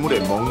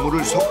변기물에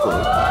먹물을 섞고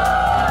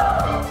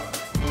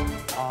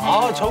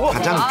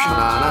가장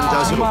편안한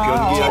자세로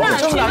변기에 앉아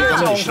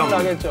잠깐만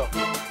실험.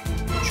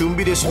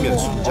 준비됐으면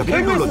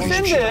손잡이를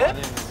눌러주십시오.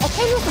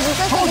 KBS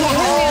물살성이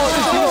있네요.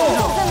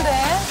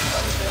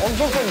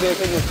 엄청 센데,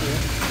 KBS.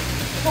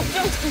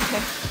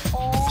 걱정된데.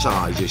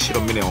 자, 이제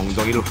실험면의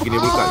엉덩이를 확인해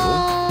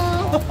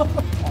볼까요?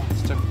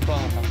 진짜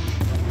불안하다.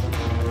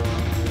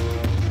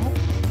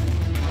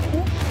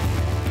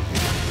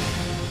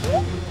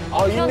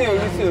 있네요,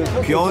 여기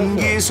있어요.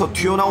 변기에서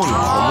튀어나온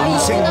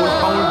검은색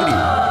물방울들이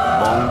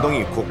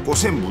엉덩이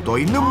곳곳에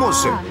묻어있는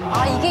모습.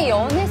 이게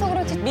연해서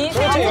그렇지. 그렇지,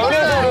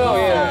 연해서 그래요,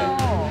 예.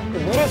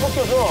 물에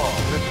섞여서.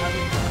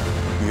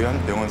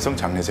 유해한 병원성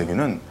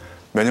장내세균은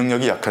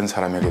면역력이 약한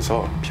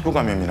사람에게서 피부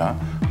감염이나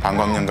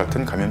방광염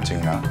같은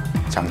감염증이나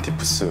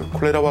장티푸스,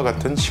 콜레라와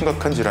같은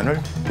심각한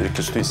질환을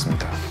일으킬 수도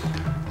있습니다.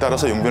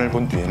 따라서 용변을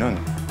본 뒤에는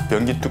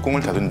변기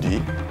뚜껑을 닫은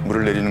뒤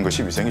물을 내리는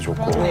것이 위생이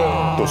좋고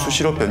또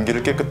수시로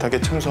변기를 깨끗하게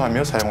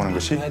청소하며 사용하는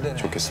것이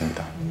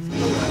좋겠습니다.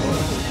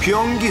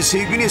 변기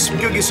세균의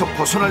습격에서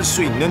벗어날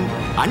수 있는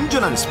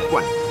안전한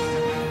습관.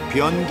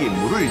 변기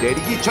물을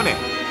내리기 전에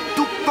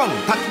뚜껑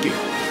닫기.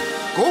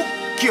 꼭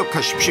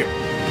기억하십시오.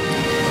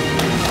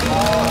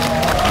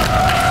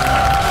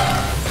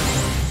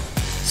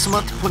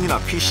 스마트폰이나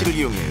PC를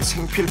이용해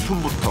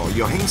생필품부터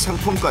여행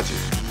상품까지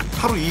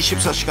하루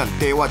 24시간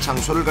때와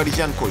장소를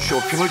가리지 않고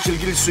쇼핑을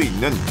즐길 수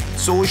있는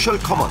소셜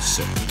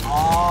커머스.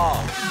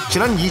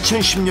 지난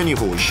 2010년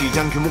이후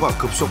시장 규모가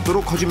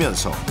급속도로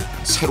커지면서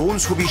새로운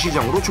소비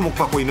시장으로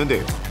주목받고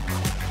있는데요.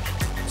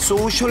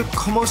 소셜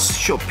커머스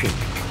쇼핑,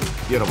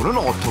 여러분은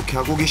어떻게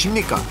하고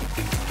계십니까?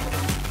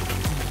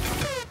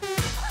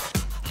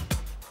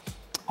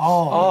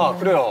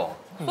 그래요.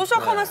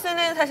 소셜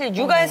커머스는 사실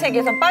육아의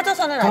세계에서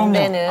빠져서는 안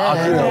되는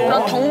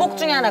그런 덕목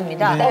중에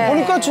하나입니다.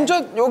 보니까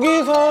진짜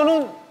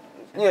여기서는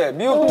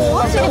미혼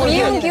확실히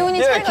미혼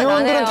기운이 차이가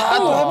기혼들은 나네요. 다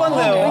또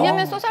해봤네요.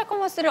 왜냐면 소셜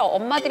커머스를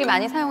엄마들이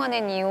많이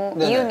사용하는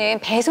이유는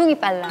배송이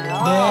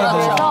빨라요.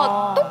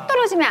 그래서 똑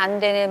떨어지면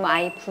안 되는 뭐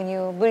아이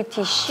분유,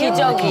 물티슈,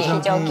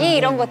 기저귀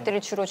이런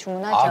것들을 주로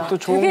주문하죠. 또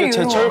좋은 게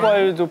제철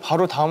과일도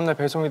바로 다음날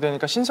배송이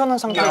되니까 신선한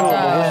상태로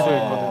먹을 수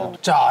있거든요.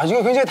 자,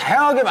 지금 굉장히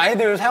다양하게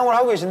많이들 사용을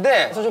하고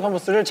계신데 소셜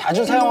커머스를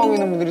자주 사용하고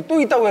있는 분들이 또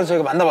있다고 해서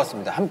저희가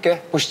만나봤습니다.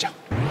 함께 보시죠.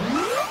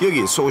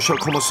 여기 소셜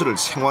커머스를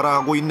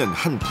생활화하고 있는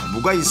한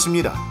부부가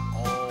있습니다.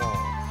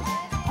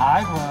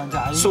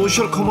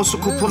 소셜 커머스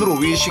쿠폰으로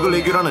외식을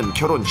해결하는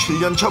결혼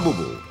 7년차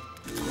부부.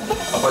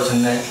 아빠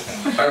좋네.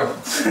 아이고.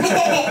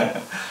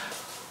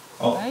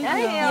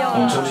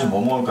 점심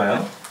뭐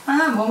먹을까요?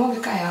 뭐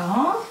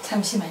먹을까요?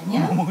 잠시만요.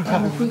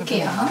 한번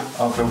볼게요.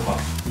 배고파.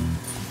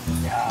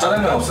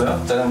 짜장면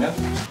없어요? 짜장면?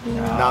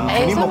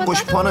 남편이 먹고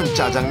싶어하는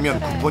짜장면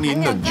쿠폰이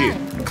있는지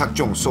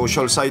각종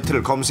소셜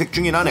사이트를 검색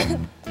중인 아내.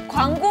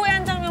 광고의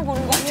한 장면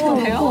보는 것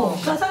같은데요?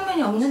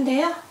 짜장면이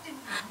없는데요?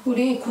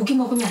 우리 고기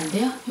먹으면 안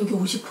돼요? 여기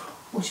 50%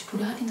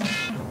 할인하고.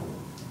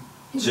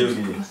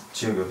 지역이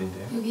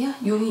어딘데요? 여기요?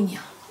 용인이요.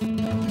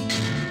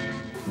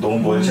 너무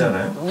멀지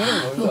않아요?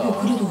 여기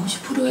그래도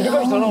 50%예요.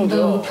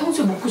 나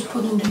평소에 먹고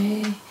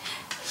싶었는데.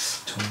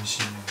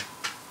 점심에.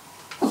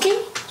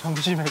 고기?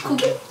 점심에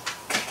고기? 그래.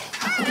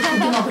 고기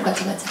먹으러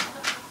가자.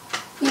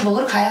 고기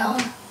먹으러 가요.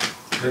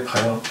 그래,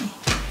 가요.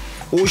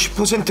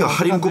 50%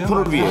 할인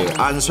쿠폰을 위해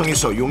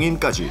안성에서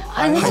용인까지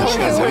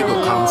 1시간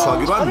거리도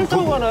감수하기로 한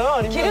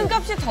부부.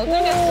 기름값이 더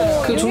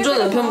들겠어요. 그 좀 전에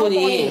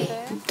남편분이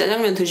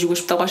짜장면 드시고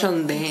싶다고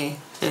하셨는데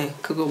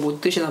그거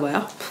못 드시나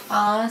봐요?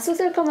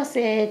 소셜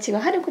커머스에 지금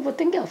할인 쿠폰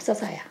뜬 게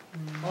없어서요.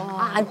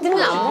 안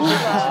뜨면 안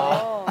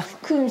먹어요.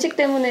 그 음식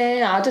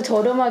때문에 아주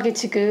저렴하게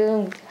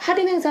지금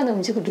할인 행사하는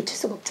음식을 놓칠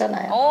수가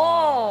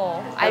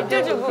없잖아요.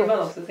 알뜰주부. 불만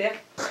없으세요?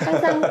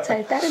 항상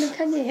잘 따르는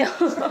편이에요.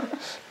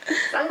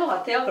 싼 거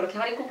같아요? 그렇게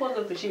할인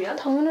쿠폰으로 드시면?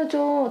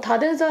 당연하죠.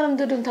 다른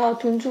사람들은 다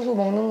돈 주고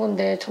먹는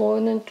건데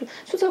저는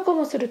소셜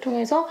커머스를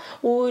통해서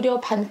오히려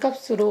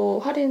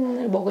반값으로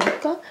할인을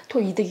먹으니까 더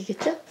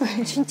이득이겠죠?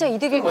 진짜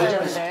이득일 것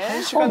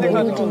같은데.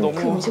 모든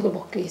그 음식을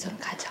먹기 위해서는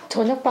가죠.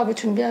 저녁밥을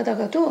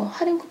준비하다가도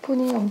할인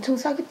쿠폰이 엄청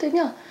싸게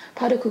뜨면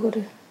바로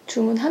그거를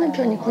주문하는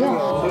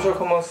편이고요. 소셜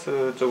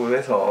커머스 쪽으로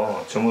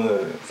해서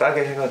주문을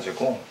싸게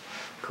해가지고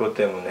그것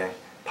때문에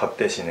밥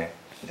대신에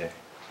이제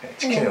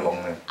치킨을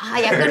먹는.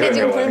 약간의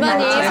지금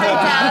불만이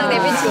살짝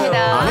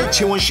내비칩니다. 아내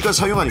재원 씨가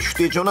사용한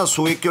휴대전화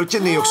소액 결제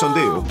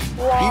내역서인데요.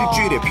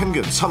 일주일에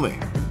평균 3회,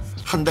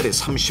 한 달에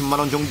 30만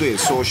원 정도의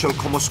소셜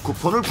커머스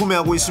쿠폰을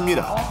구매하고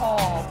있습니다.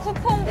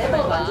 쿠폰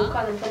매번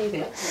만족하는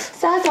편이세요?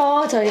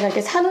 싸서 저희가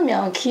이렇게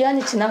사놓으면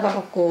기한이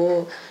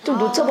지나가갖고 좀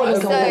놓쳐버리는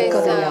경우가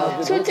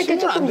있거든요. 솔직히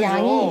조금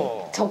양이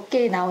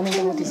적게 나오는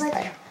경우도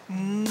있어요.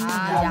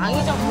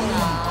 양이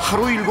적구나.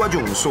 하루 일과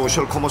중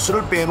소셜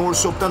커머스를 빼놓을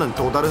수 없다는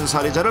또 다른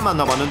사례자를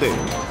만나봤는데요.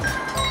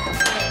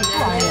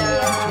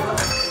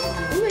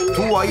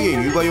 두 아이의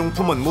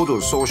육아용품은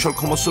모두 소셜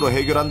커머스로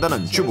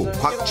해결한다는 주부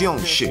곽지영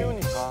씨.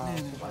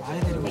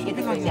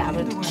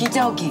 아무래도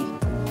기저귀.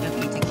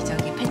 여기 이제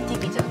기저귀, 팬티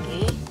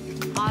기저귀.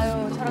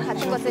 저랑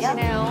같은 거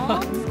쓰시네요.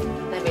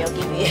 그다음에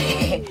여기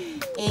위에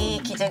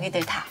이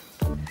기저귀들 다.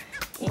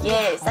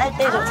 이게 쌀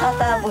때 좀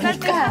사다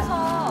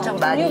보니까 좀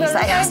많이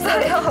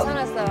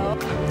쌓였어요.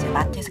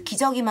 마트에서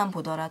기저귀만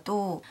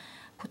보더라도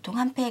보통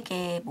한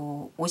팩에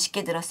뭐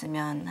 50개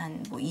들었으면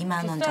한 뭐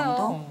 2만 원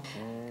정도.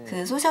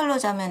 그 소셜로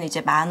자면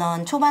이제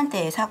 10,000원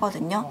초반대에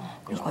사거든요.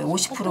 그럼 거의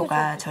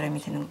 50%가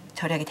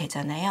절약이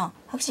되잖아요.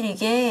 확실히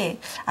이게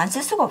안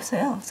쓸 수가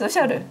없어요,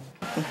 소셜을.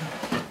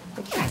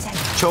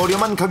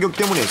 저렴한 가격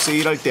때문에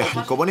세일할 때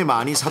한꺼번에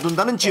많이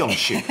사둔다는 지영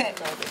씨.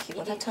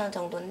 기본 4,000원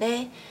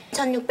정도인데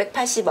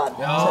 1,680원.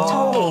 그래서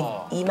처음에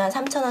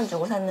 23,000원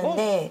주고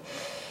샀는데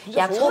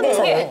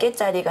약국에서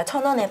 10개짜리가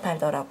 1,000원에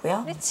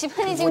팔더라고요.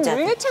 집안이 지금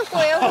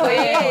물류창고예요,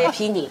 거의.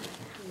 비니.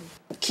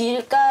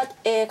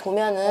 길가에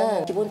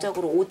보면은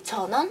기본적으로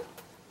 5,000원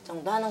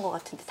정도 하는 것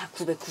같은데 다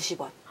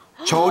 990원.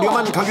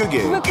 저렴한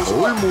가격에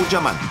겨울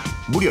모자만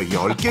무려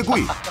 10개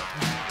구입.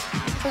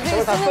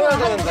 저거 다 써야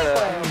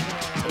되는데.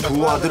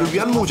 두 아들을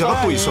위한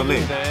모자가 또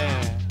있었네.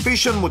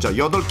 패션 모자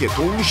 8개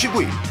동시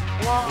구입.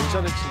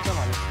 모자는 진짜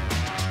많이.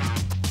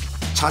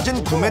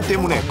 잦은 구매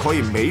때문에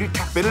거의 매일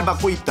택배를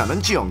받고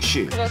있다는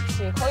지영씨.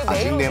 그렇지. 거의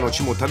아직 매일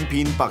내놓지 못한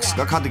빈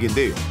박스가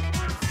가득인데요.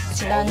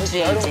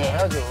 지난주에 이제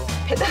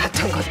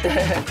배달했던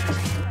것들.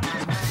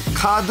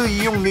 카드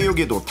이용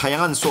내역에도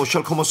다양한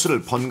소셜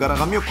커머스를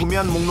번갈아가며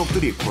구매한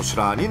목록들이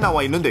고스란히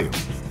나와 있는데요.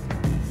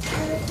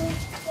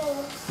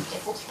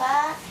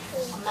 배고파?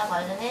 엄마가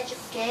얼른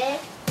해줄게.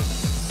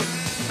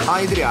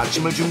 아이들의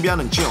아침을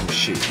준비하는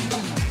지영씨.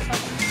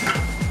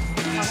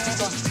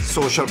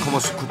 소셜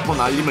커머스 쿠폰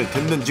알림을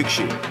듣는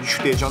즉시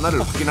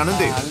휴대전화를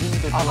확인하는데요.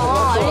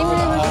 알림을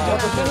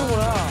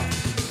뜨는구나.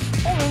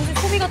 왠지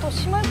소비가 더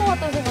심할 것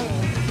같다는 생각이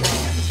들어요.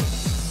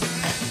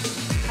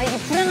 이게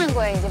불안한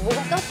거야. 이제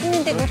뭐가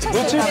떴는데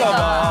놓쳤을까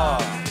봐.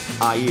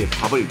 아이의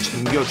밥을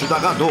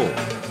챙겨주다가도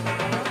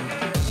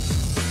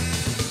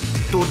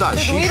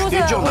또다시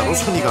휴대전화로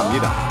손이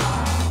갑니다.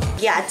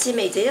 이게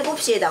아침에 이제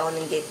 7시에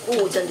나오는 게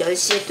있고 오전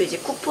 10시에 또 이제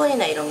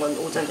쿠폰이나 이런 건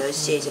오전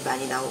 10시에 이제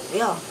많이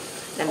나오고요.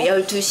 그다음에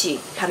 12시,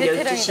 밤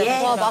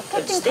 12시에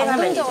 12시 때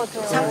가면 이제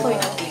상품이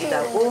바뀌기도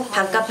하고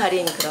반값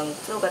할인 그런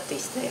프로가 또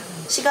있어요.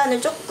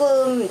 시간을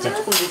조금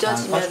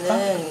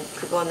늦어지면은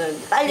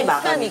그거는 빨리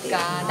마감이 돼요.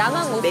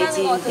 나만 못 사는 거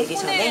매진 같은 되기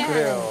전에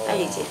손해예요.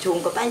 빨리 이제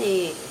좋은 거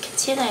빨리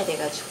캐치해놔야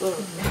돼가지고.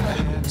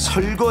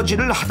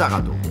 설거지를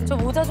하다가도 저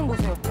모자 좀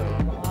보세요.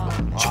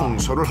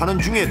 청소를 하는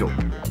중에도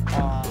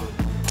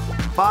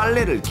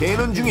빨래를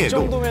개는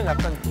중에도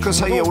그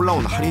사이에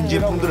올라온 할인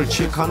제품들을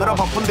체크하느라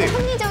바쁜데요.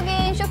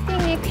 합리적인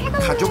쇼핑이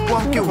쾌감. 가족과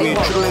함께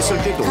외출을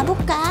했을 때도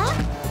가볼까?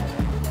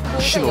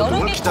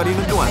 신호등을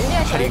기다리는 동안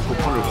할인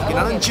쿠폰을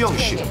확인하는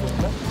지영씨.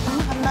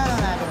 3만 원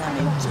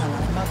할인하면 6천 원.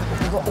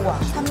 이거 우와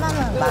 3만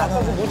원, 만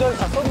원. 모자를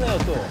다 썼네요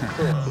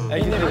또.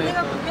 애기들이.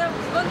 언니가 구매한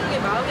물건 중에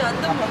마음에 안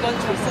드는 물건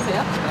좀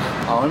있으세요?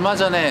 얼마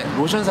전에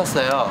로션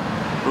샀어요.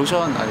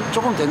 로션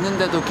조금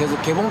됐는데도 계속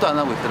개봉도 안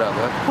하고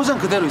있더라고요. 포장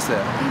그대로 있어요.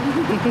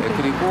 네,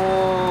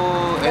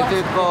 그리고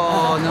애들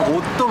거는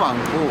옷도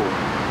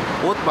많고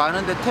옷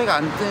많은데 택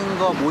안 뜬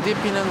거 못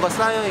입히는 거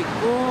쌓여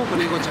있고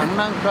그리고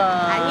장난감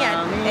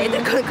아니야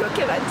애들 거는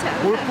그렇게 많지 않아.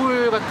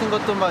 볼풀 같은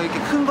것도 막 이렇게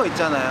큰 거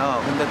있잖아요.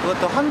 근데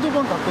그것도 한두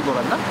번 갖고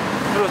놀았나?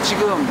 그리고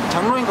지금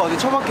장롱인 거 어디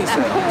처박혀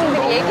있어요. 너무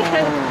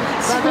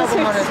싸다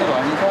보면 해서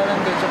많이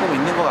사는 게 조금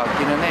있는 것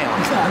같기는 해요.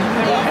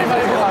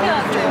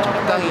 좀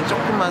적당히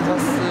조금만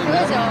샀으면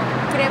그거죠.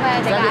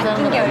 그래봐야 내가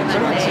아낀 게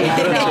얼마인데.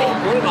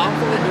 그걸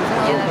마음속에 늘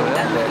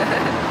사는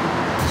거예요.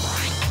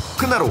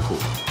 그날 오후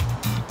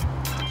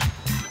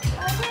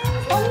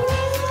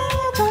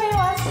저희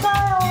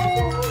왔어요.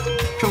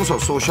 평소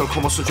소셜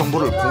커머스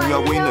정보를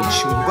공유하고 있는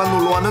친구가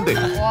놀러 왔는데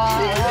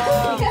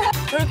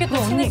저렇게 또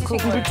언니 그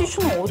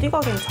물티슈는 어디가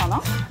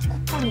괜찮아?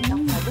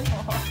 쿠폰이랑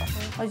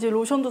이제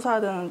로션도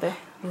사야 되는데.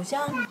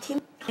 로션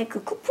팀.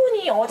 그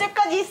쿠폰이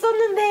어제까지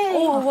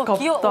있었는데.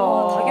 아깝다.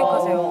 다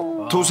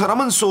기억하세요. 두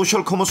사람은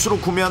소셜 커머스로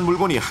구매한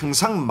물건이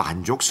항상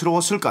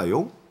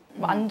만족스러웠을까요?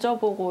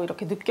 만져보고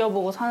이렇게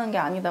느껴보고 사는 게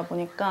아니다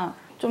보니까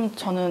좀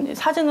저는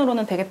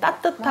사진으로는 되게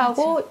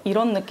따뜻하고 맞아.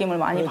 이런 느낌을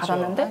많이 그렇죠.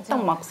 받았는데 맞아.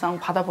 딱 막상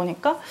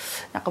받아보니까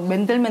약간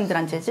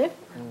맨들맨들한 재질?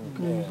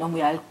 너무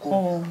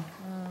얇고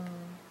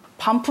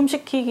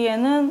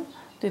반품시키기에는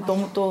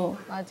너무 또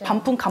맞아.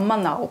 반품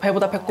값만 나오고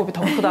배보다 배꼽이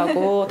더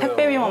크다고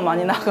택배비만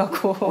많이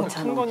나가고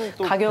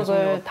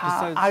가격을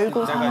다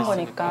알고 사는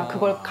거니까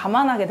그걸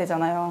감안하게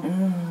되잖아요.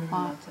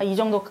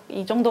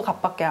 이 정도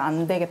값밖에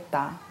안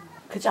되겠다.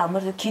 그죠.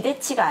 아무래도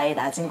기대치가 아예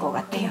낮은 것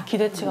같아요.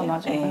 기대치가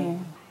맞아요. 네.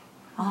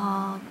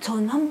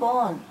 전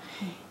한번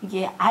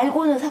이게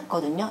알고는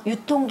샀거든요.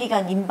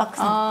 유통기간 임박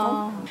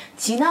상품.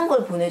 진한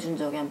걸 보내준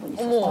적이 한 번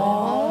있었어요.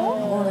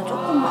 그거는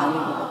조금 많은 것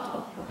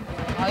같더라고요.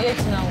 아예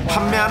진한 거.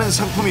 판매하는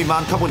상품이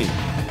많다 보니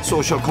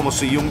소셜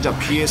커머스 이용자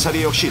피해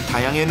사례 역시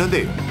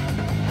다양했는데요.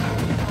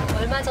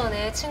 얼마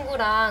전에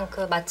친구랑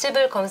그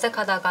맛집을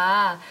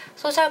검색하다가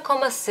소셜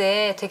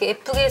커머스에 되게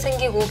예쁘게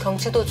생기고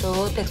경치도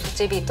좋은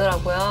백숙집이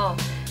있더라고요.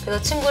 그래서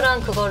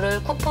친구랑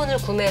그거를 쿠폰을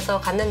구매해서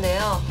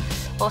갔는데요.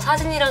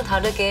 사진이랑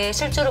다르게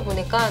실제로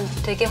보니까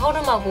되게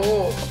허름하고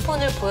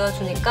쿠폰을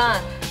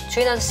보여주니까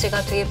주인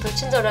아저씨가 되게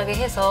불친절하게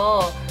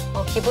해서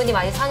기분이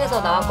많이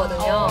상해서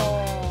나왔거든요.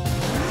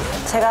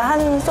 제가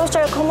한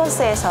소셜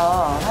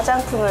커머스에서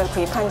화장품을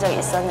구입한 적이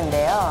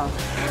있었는데요.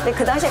 근데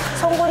그 당시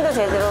성분도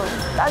제대로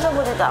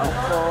따져보지도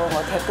않고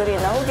뭐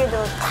댓글이나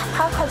후기도 다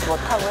파악하지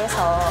못하고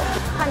해서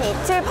한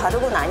이틀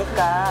바르고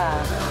나니까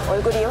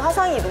얼굴이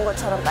화상 입은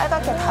것처럼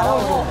빨갛게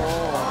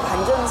달아오르고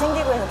반전이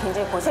생기고 해서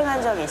굉장히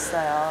고생한 적이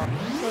있어요.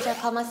 소셜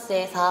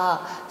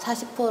커머스에서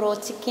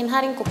 40% 치킨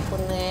할인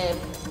쿠폰을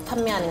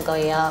판매하는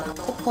거예요.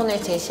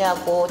 쿠폰을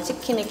제시하고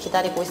치킨을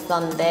기다리고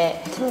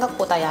있었는데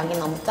생각보다 양이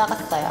너무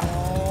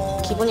작았어요.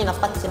 기분이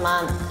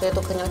나빴지만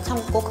그래도 그냥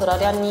참고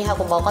그러려니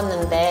하고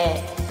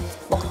먹었는데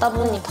먹다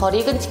보니 덜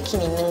익은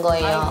치킨이 있는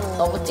거예요.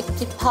 너무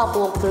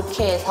찝찝하고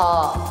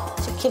불쾌해서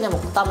치킨을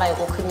먹다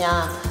말고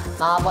그냥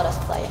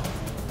나와버렸어요.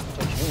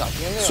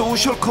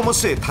 소셜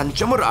커머스의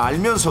단점을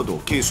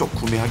알면서도 계속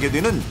구매하게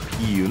되는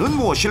이유는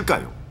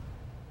무엇일까요?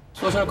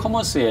 소셜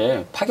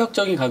커머스에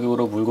파격적인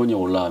가격으로 물건이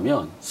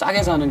올라오면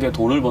싸게 사는 게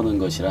돈을 버는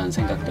것이라는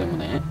생각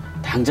때문에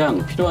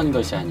당장 필요한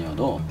것이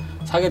아니어도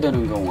사게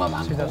되는 경우가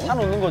많고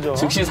사놓는 거죠.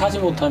 즉시 사지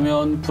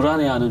못하면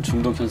불안해하는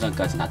중독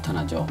현상까지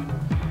나타나죠.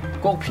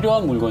 꼭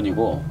필요한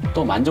물건이고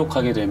또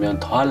만족하게 되면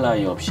더할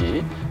나위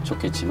없이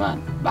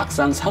좋겠지만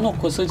막상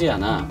사놓고 쓰지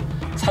않아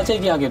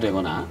사재기하게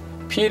되거나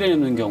피해를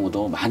입는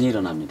경우도 많이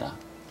일어납니다.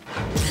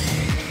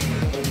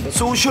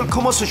 소셜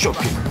커머스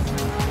쇼핑.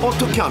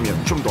 어떻게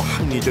하면 좀 더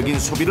합리적인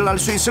소비를 할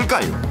수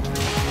있을까요?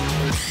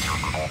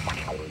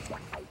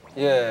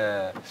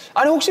 예.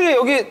 아니 혹시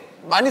여기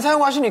많이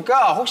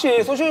사용하시니까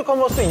혹시 소셜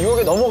커머스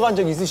유혹에 넘어간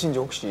적 있으신지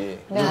혹시?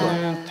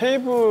 저는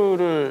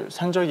테이블을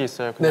산 적이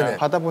있어요. 그냥 네네.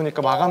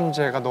 받아보니까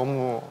마감재가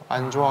너무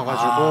안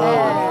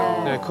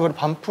좋아가지고 네, 그걸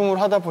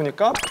반품을 하다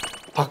보니까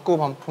받고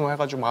반품을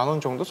해가지고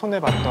 10,000원 정도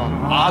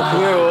손해봤던. 아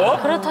그래요?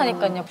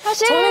 그렇다니까요.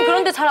 사실 저는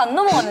그런데 잘 안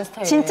넘어가는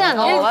스타일이에요. 진짜 안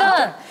넘어가요?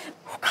 일단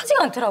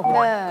혹하지가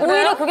않더라고요. 네.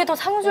 오히려 그게 더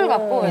상술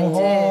같고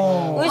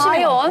왠지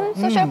과연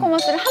소셜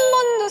커머스를 한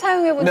번도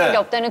사용해본 적이 네.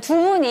 없다는 두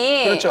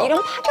분이 그렇죠. 이런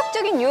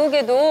파격적인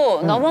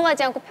유혹에도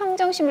넘어가지 않고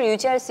평정심을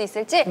유지할 수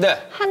있을지 네.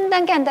 한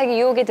단계 한 단계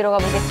유혹에 들어가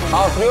보겠습니다.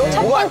 아, 그래요?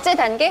 첫 뭐가- 번째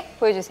단계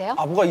보여주세요.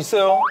 아 뭐가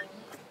있어요?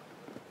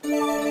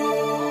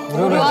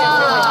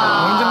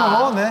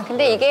 와.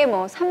 근데 이게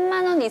뭐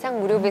 3만 원 이상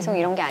무료 배송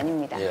이런 게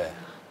아닙니다. 예.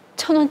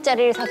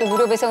 1,000원짜리를 사도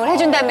무료 배송을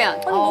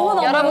해준다면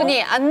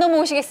여러분이 안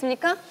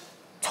넘어오시겠습니까?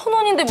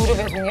 1,000원인데 무료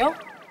배송이요?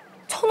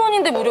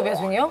 1,000원인데 무료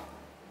배송이요?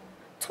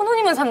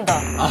 1,000원이면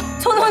산다.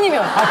 1,000원이면.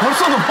 아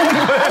벌써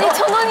넘어온 거예요? 아니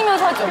 1,000원이면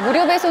사죠.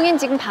 무료 배송인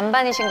지금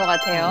반반이신 것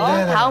같아요.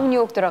 네네. 다음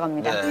유혹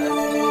들어갑니다.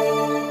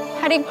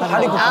 할인 쿠폰.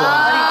 할인 쿠폰.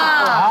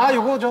 아,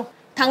 요거죠.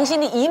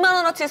 당신이 2만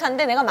원어치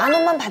샀는데 내가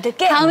 10,000원만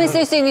받을게. 다음에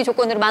쓸 수 있는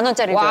조건으로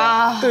 10,000원짜리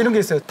줘요. 또 이런 게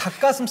있어요.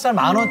 닭가슴살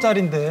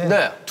 10,000원짜리인데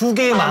네.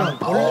 2개에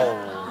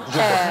 10,000원.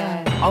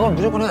 네. 아 그럼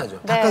무조건 해야죠.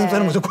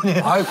 닭가슴살은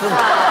무조건이에요. 아이 그럼.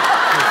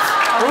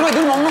 원래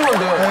늘 먹는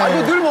건데.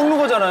 아니 늘 먹는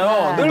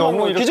거잖아요. 늘 너무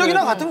먹는 이렇게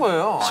기저귀랑 같은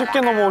거예요.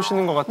 쉽게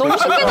넘어오시는 것 같아요. 너무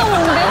쉽게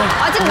넘어오는데?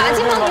 아직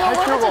마지막 유혹을 할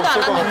필요가 하지도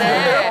없을 것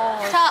않았는데.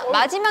 자,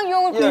 마지막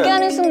유혹을 예.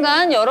 공개하는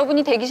순간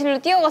여러분이 대기실로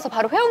뛰어가서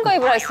바로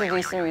회원가입을 할 수도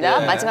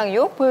있습니다. 예. 마지막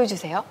유혹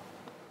보여주세요.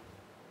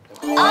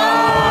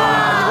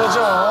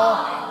 이거죠.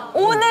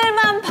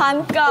 오늘만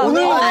반값.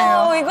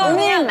 오늘만이에요. 이거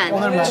그냥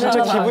오늘만.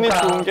 진짜 기분이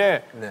좋은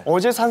게 네.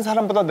 어제 산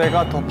사람보다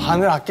내가 더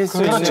반을 아낄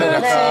수 있는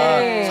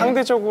약간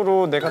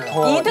상대적으로 내가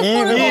더 이득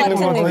보는 것 있는 같은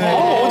거죠. 느낌.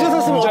 어제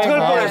샀으면 어떡할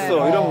굉장히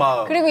뻔했어. 이런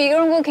마음. 그리고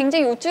이런 건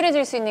굉장히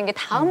우쭐해질 수 있는 게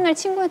다음날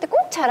친구한테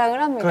꼭 자랑을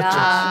합니다. 그렇죠.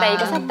 나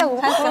이거 샀다고.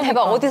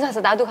 대박, 어디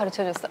사서 나도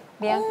가르쳐줬어.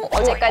 미안,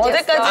 어제까지였어.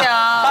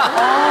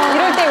 어제까지야.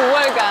 이럴 때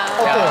우월감.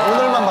 어때?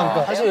 오늘만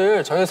반값.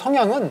 사실 저의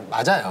성향은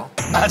맞아요.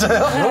 맞아요?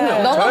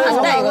 그럼요. 넘어간다, 저의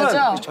성향은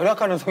이거죠?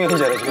 절약하는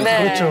성향이잖아요.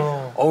 네.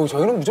 그렇죠. 어우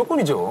저희는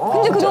무조건이죠.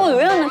 근데 그동안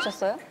왜 안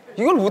하셨어요?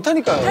 이걸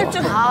못하니까요.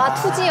 아,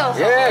 투지여서.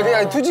 예,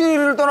 그냥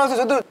투지를 떠나서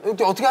저도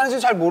어떻게 하는지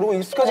잘 모르고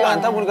익숙하지가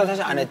않다 보니까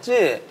사실 안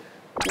했지.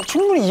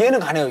 충분히 이해는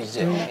가네요,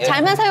 이제. 예.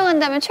 잘만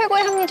사용한다면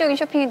최고의 합리적인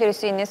쇼핑이 될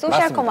수 있는 소셜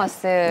맞습니다.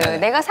 커머스. 네.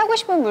 내가 사고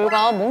싶은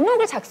물건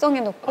목록을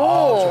작성해놓고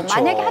아, 좋죠.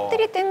 만약에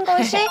핫들이 뜬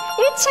것이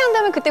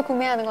일치한다면 그때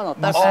구매하는 건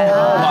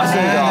어떨까요?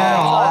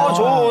 맞습니다. 네.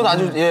 좋은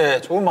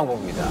아주 좋은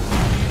방법입니다.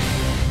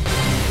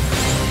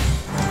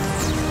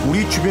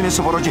 우리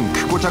주변에서 벌어진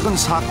크고 작은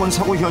사건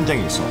사고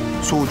현장에서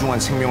소중한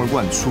생명을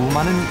구한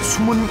수많은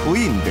숨은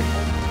의인들.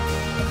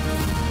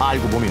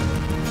 알고 보면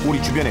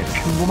우리 주변의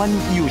평범한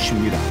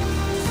이웃입니다.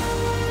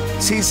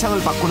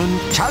 세상을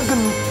바꾸는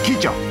작은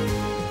기적.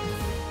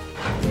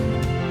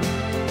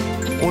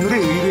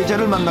 오늘의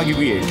의뢰자를 만나기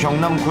위해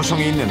경남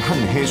고성에 있는 한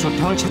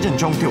해수탕을 찾은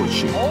정태호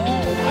씨.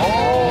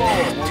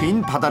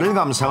 트인 바다를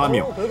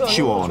감상하며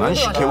시원한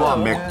식혜와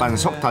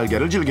맥반석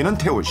달걀을 즐기는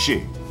태호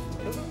씨.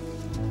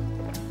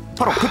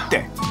 바로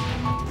그때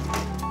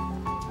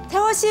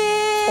태호 씨.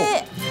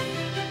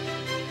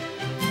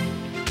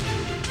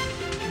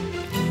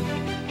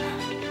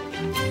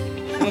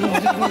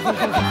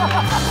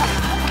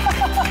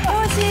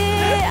 태호 씨,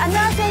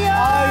 안녕하세요.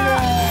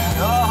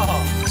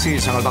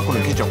 세상을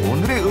바꾸는 기적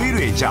오늘의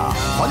의뢰자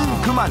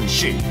권금한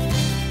씨.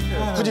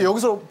 굳이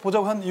여기서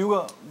보자고 한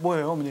이유가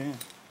뭐예요, 어머니?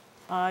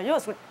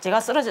 제가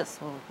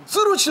쓰러졌어.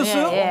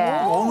 쓰러지셨어요? 예, 예.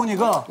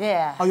 어머니가? 예.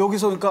 아,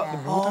 여기서 그러니까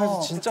못해서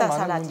진짜 많은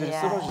살았지. 분들이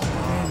쓰러지죠.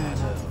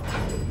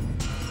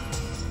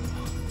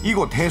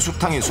 이곳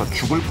해수탕에서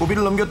죽을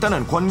고비를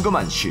넘겼다는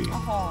권금한 씨.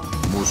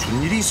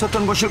 무슨 일이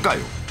있었던 것일까요?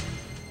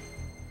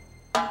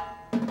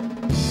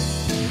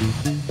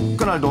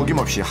 그날도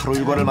어김없이 하루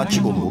일과를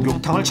마치고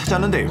목욕탕을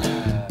찾았는데요.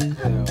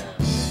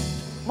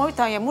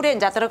 목욕탕에 물에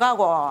이제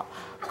들어가고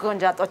그건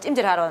이제 또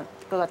찜질하러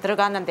그거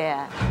들어갔는데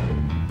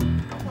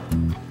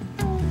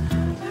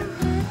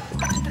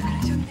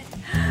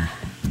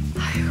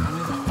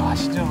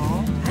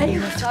아시죠?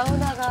 아이고,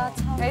 사우나가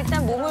참.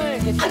 일단 몸을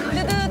이렇게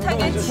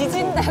뜨뜻하게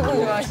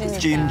지진다고 하시니까.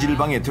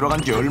 찜질방에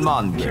들어간 지 얼마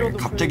안 돼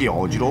갑자기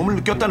어지러움을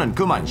느꼈다는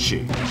금한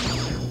씨.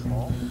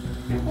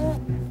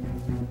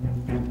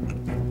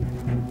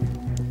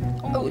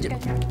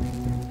 어지러워.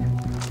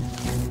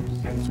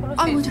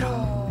 아이고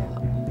어지러워.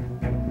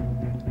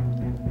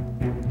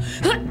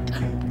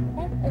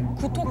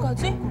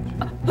 어떡하지?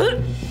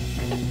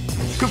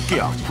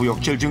 급기야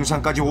구역질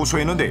증상까지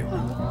호소했는데요.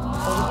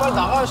 빨리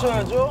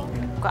나가셔야죠.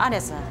 그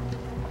안에서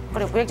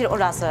그래 구역질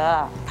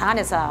올라와서 방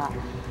안에서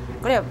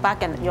그래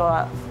밖에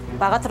요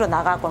바깥으로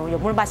나가고 요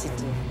물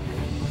마시지.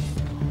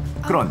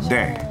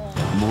 그런데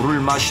물을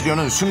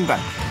마시려는 순간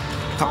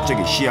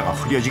갑자기 시야가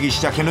흐려지기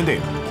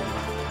시작했는데요.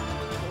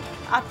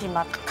 앞이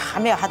막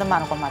감에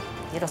하더만 하고 막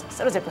이러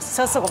쓰러져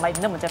서서고 막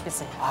넘어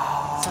잡혔어요.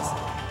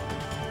 서서.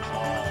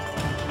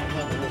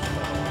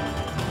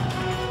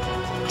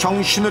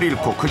 정신을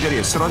잃고 그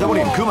자리에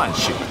쓰러져버린 금한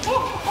씨.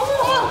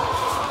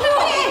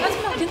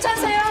 할머니!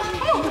 괜찮으세요?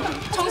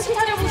 정신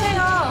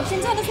차려보세요.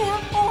 괜찮으세요?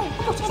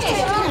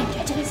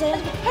 괜찮으세요?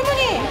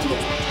 할머니!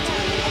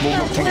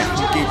 목욕탕에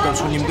함께 있던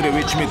손님들의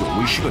외침에도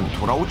의식은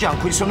돌아오지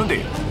않고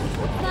있었는데요.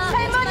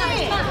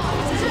 할머니!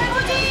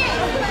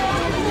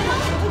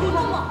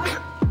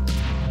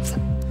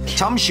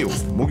 잠시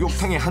후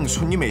목욕탕의 한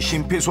손님의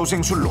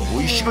심폐소생술로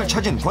의식을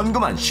찾은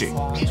권금한 씨.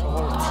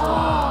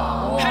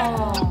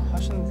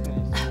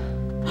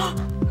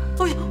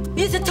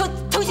 이제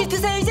정신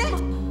드세요 이제?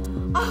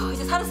 아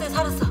이제 살았어요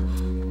살았어.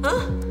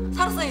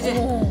 살았어 이제.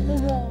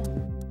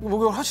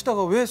 목욕을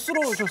하시다가 왜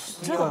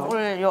쓰러졌을까요?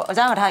 오늘 요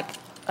어장을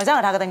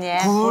하거든요.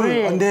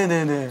 굴.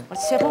 네네네.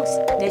 새벽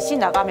 4시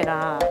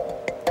나가면은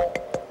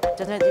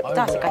저녁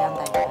 5시까지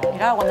한다.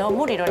 이러고 너무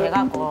무리를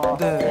해갖고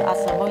네.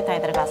 와서 목욕탕에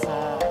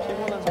들어가서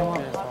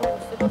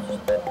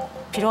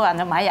피로가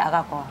너무 많이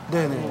와갖고.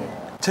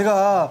 네네.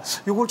 제가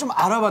이걸 좀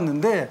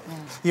알아봤는데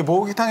이게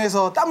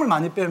목욕탕에서 땀을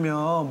많이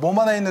빼면 몸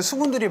안에 있는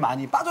수분들이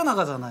많이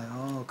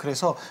빠져나가잖아요.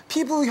 그래서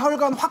피부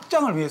혈관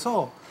확장을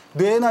위해서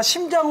뇌나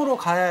심장으로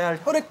가야 할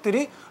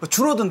혈액들이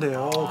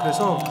줄어든대요.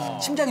 그래서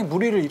심장에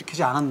무리를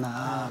일으키지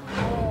않았나.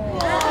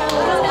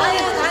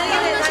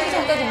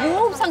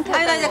 무호흡 상태였다.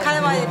 아니 나 이제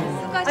가야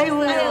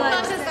아이고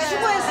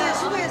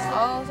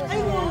수고했어.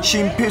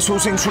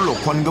 심폐소생술로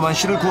권금한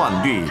씨를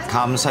구한 뒤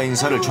감사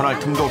인사를 전할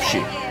틈도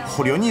없이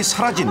호련히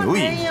사라진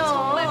의인.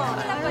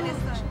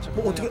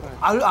 뭐 어떻게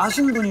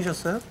아시는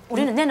분이셨어요?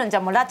 우리는 내는 이제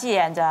몰랐지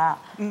이제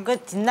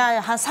그 지난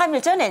한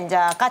 3일 전에 이제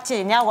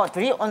같이 냐고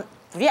둘이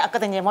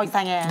왔거든요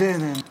목욕탕에.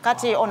 네네.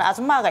 같이 온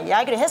아줌마가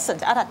이야기를 했어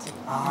이제 알았지.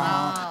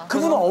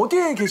 그분은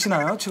어디에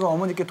계시나요? 지금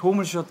어머니께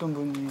도움을 주셨던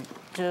분이.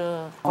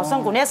 저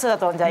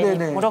고성군에서도 이제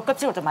무릎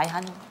급식을 좀 많이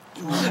하는.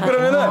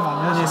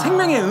 그러면은 이제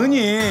생명의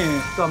은인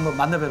또 한번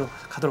만나뵈러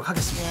가도록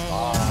하겠습니다.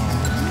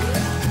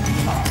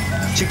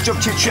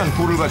 직접 채취한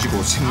굴을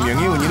가지고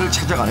생명의 은인을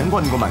찾아가는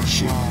권금한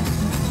씨.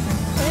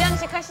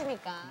 불량식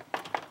하시니까.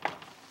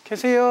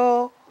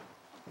 계세요.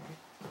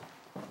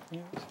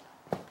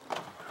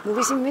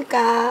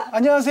 누구십니까?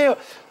 안녕하세요.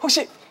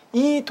 혹시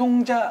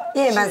이동자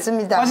씨? 예,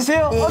 맞습니다.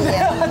 맞으세요? 예, 네, 예.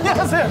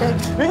 안녕하세요.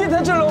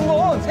 위기탈출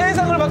넘버원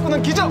세상을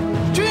바꾸는 기적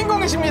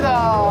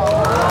주인공이십니다.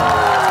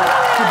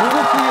 그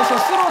목욕탕에서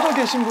쓰러져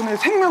계신 분의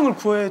생명을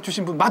구해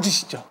주신 분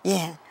맞으시죠?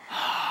 예.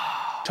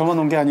 저만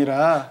온 게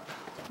아니라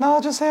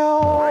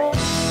나와주세요.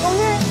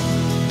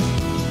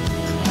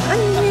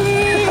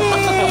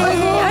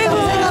 아이고,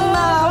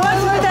 생각나.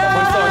 고맙습니다.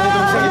 벌써 언니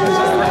동생이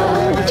되셨어요.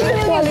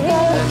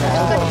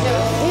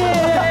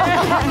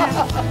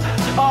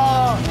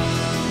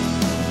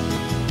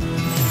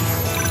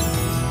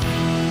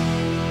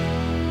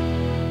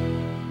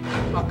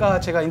 아까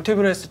제가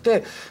인터뷰를 했을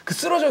때 그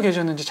쓰러져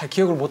계셨는지 잘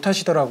기억을 못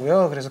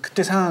하시더라고요. 그래서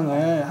그때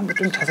상황을 한번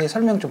좀 자세히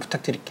설명 좀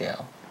부탁드릴게요.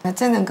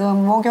 저는 그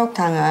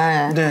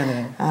목욕탕을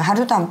네네.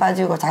 하루도 안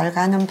빠지고 잘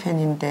가는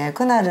편인데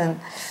그날은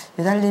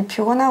유달리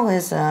피곤하고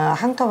해서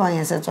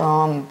항토방에서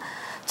좀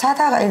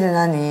자다가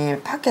일어나니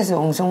밖에서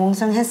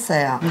웅성웅성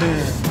했어요.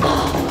 네.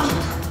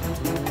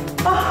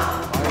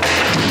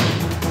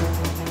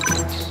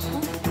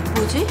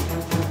 뭐지?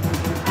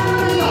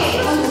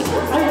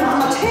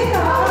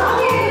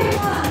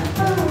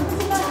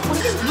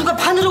 누가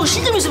바늘하고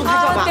실 좀 있으면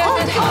가져봐.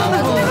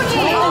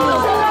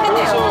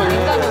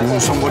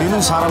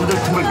 웅성거리는 사람들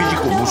틈을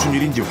비집고 무슨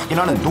일인지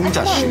확인하는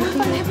동자 씨.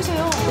 빨리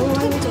해보세요.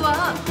 어떻게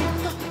좋아?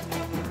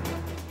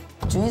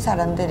 주위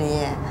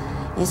사람들이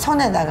이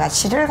손에다가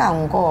실을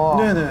감고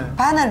네네.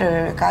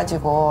 바늘을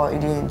가지고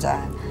이리 이제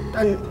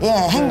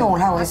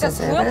행동을 하고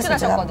있었어요. 그래서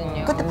제가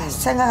구역질하셨거든요. 그때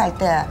생각할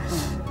때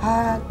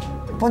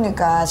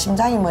보니까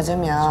심장이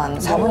멎으면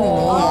 4분의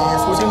내에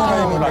소생을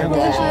해야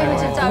되는데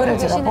그거를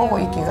제가 보고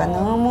있기가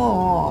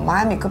너무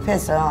마음이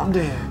급해서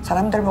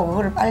사람들 보고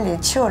그걸 빨리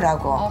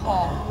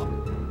치우라고.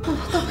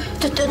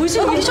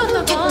 무슨 일이셨나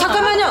봐.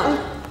 잠깐만요.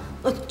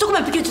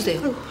 조금만 비켜주세요.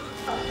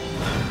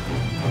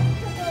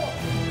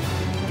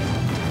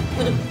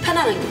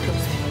 편안하게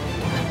눕혀보세요.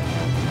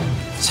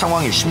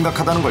 상황이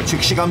심각하다는 걸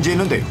즉시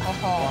감지했는데요.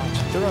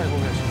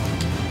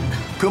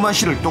 금한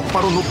씨를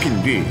똑바로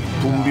눕힌 뒤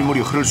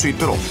분비물이 흐를 수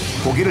있도록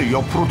고개를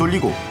옆으로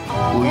돌리고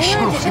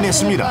의식을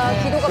확인했습니다.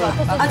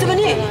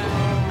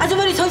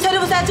 아주머니 정신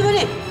차려보세요.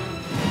 아주머니.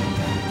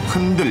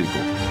 흔들고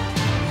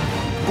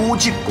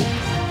꼬집고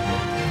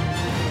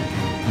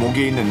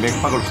목에 있는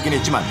맥박을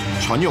확인했지만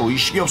전혀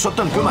의식이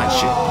없었던 금한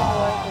씨.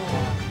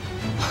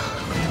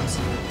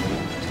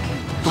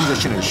 동자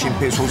씨는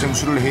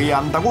심폐소생술을 해야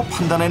한다고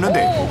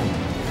판단했는데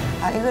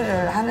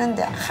이거를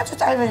하는데 아주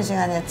짧은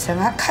시간에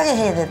정확하게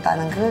해야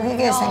됐다는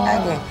그게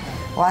생각이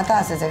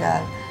와닿아서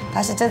제가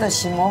다시 저도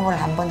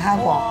심호흡을 한번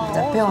하고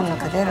이제 배우는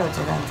그대로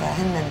제가 이제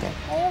했는데.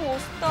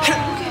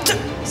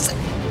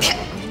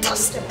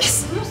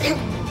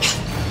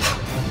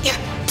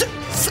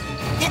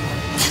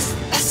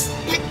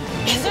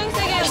 굉장히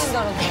세게 해야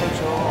된다는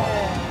거죠.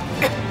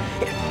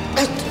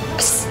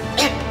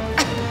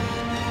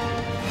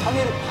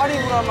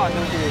 8인분 하면 안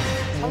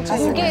되는데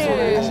가슴이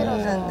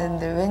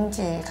하셨는데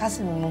왠지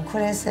가슴이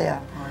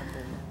뭉클했어요.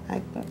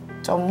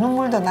 좀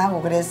눈물도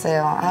나고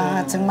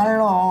그랬어요.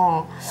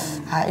 정말로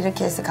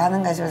이렇게 해서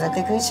가는가 싶어서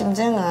그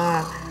심정은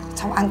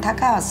참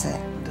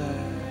안타까웠어요.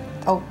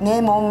 또 내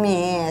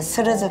몸이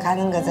쓰러져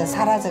가는 것을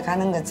사라져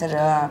가는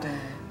것처럼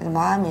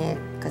마음이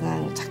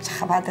그냥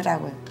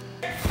착잡하더라고요.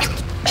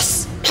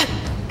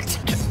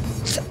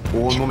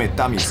 온몸에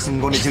땀이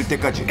흥건해질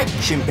때까지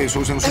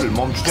심폐소생술을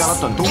멈추지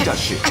않았던 동자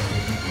씨.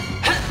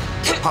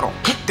 바로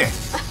그때.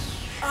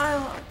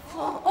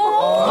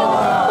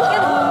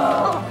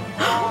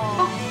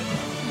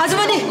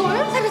 아주머니!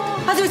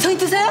 아주머니 정신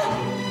드세요?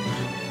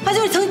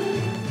 아주머니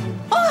정신...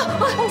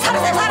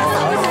 살았어!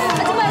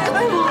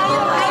 아주머니!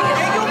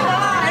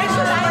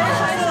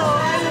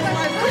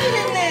 큰일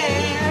났네.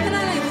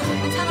 편안하게 누워서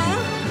괜찮아요?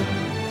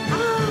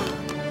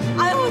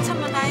 아유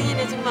참만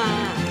다행이네 정말.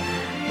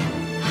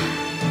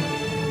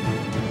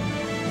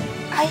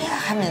 아야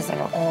하면서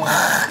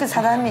그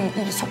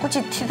사람이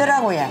속구치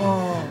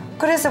튀더라고요.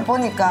 그래서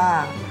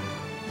보니까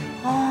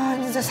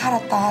이제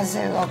살았다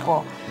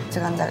하셔갖고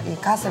제가 이제 이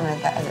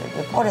가슴에다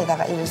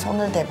볼에다가 이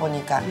손을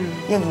대보니까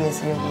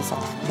여기서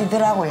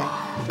뛰더라고요.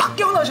 딱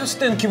깨어나셨을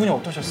때는 기분이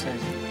어떠셨어요?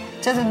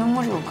 저도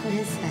눈물이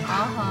울컥했어요.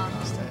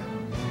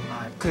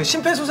 그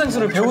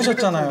심폐소생술을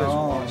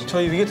배우셨잖아요.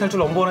 저희 위기탈출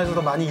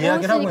넘버원에서도 많이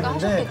이야기를 하고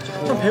있는데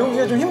좀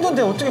배우기가 좀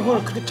힘든데 어떻게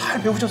그걸 그렇게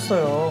잘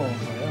배우셨어요?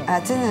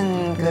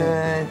 저는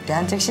그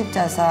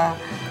대한적십자사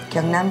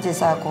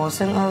경남지사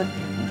고성읍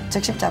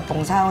적십자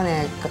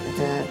봉사원에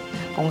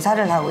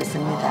봉사를 하고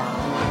있습니다.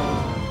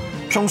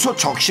 평소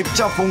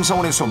적십자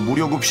봉사원에서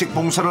무료 급식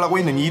봉사를 하고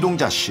있는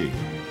이동자 씨.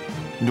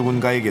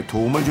 누군가에게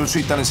도움을 줄 수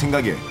있다는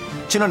생각에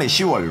지난해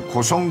 10월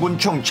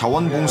고성군청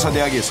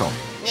자원봉사대학에서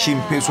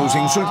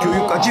심폐소생술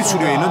교육까지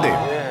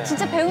수료했는데요.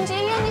 진짜 배운 지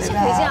 1년씩 되지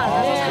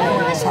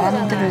않아서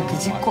사람들을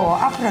뒤집고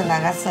앞으로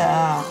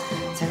나가서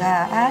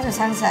제가 아주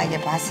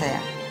상세하게 봤어요.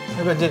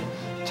 그러니까 이제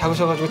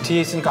작으셔가지고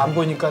뒤에 있으니까 안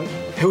보이니까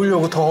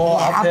배우려고 더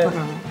앞에.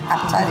 앞으로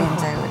앞자리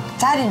이제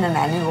자리는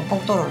아니고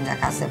복도로 이제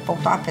갔어요.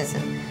 복도 앞에서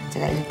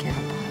제가 이렇게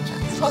한번.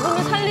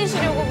 저분을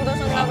살리시려고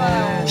그러셨나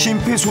봐요.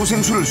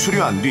 심폐소생술을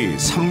수료한 뒤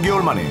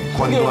 3개월 만에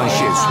권도환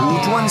씨의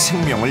소중한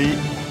생명을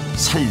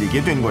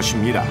살리게 된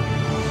것입니다.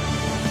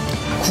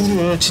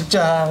 굴을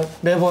진짜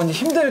매번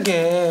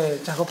힘들게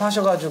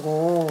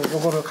작업하셔가지고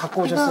요거를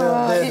갖고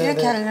오셨어요.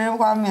 이렇게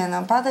하려고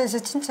하면 바다에서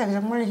진짜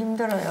정말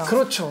힘들어요.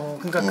 그렇죠.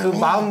 그러니까 그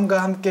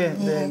마음과 함께.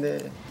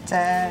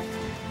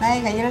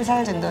 나이가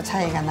 10살 정도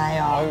차이가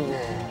나요.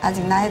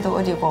 아직 나이도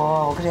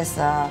어리고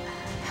그래서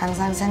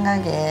항상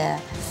생각에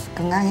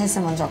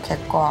건강했으면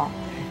좋겠고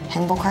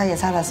행복하게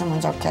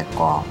살았으면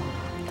좋겠고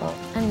또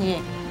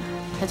언니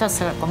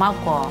해줘서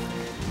고맙고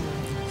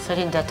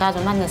서리 이제 자주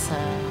만나서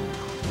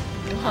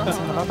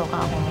방송으로도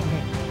가고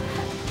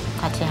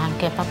같이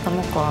함께 밥도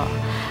먹고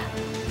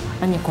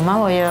언니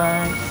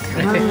고마워요.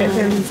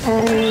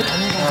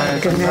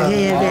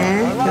 건강해야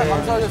돼.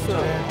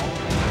 감사하셨어요.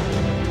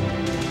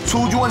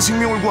 소중한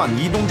생명을 구한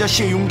이동자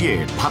씨의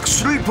용기에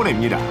박수를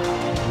보냅니다.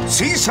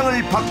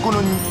 세상을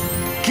바꾸는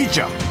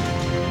기적.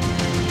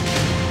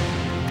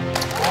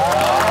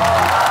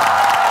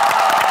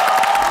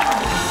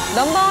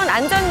 넘버원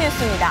안전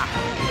뉴스입니다.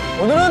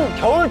 오늘은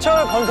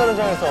겨울철 건설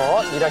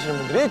현장에서 일하시는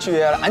분들이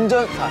주의해야 할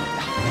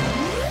안전사항입니다.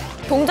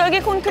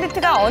 동절기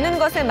콘크리트가 어는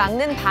것을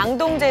막는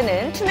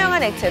방동제는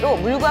투명한 액체로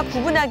물과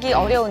구분하기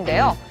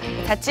어려운데요.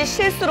 자칫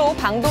실수로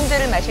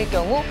방동제를 마실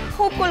경우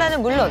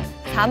호흡곤란은 물론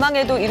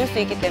사망에도 이를 수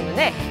있기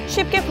때문에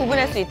쉽게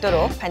구분할 수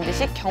있도록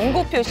반드시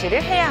경고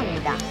표시를 해야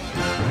합니다.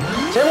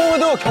 제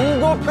몸에도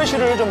경고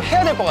표시를 좀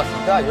해야 될 것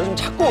같습니다. 요즘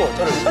자꾸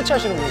저를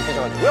설치하시는 분이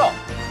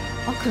계셔가지고요.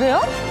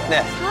 그래요?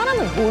 네.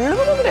 사람을 뭘로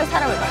보고 그래요,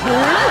 사람을.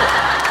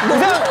 뭘로?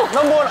 이상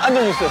넘버원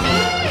안전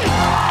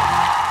뉴스였습니다.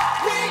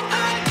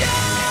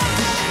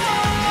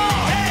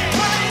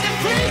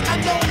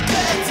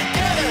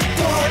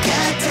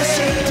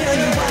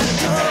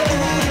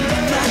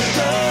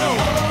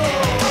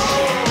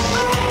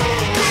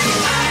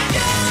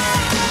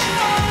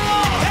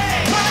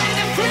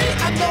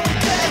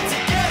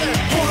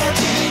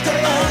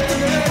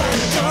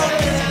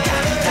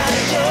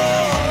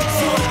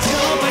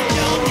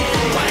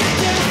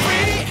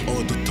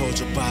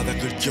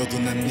 껴도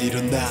난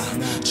일어나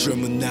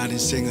젊은 날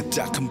인생은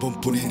딱 한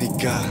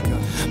번뿐이니까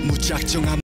무작정한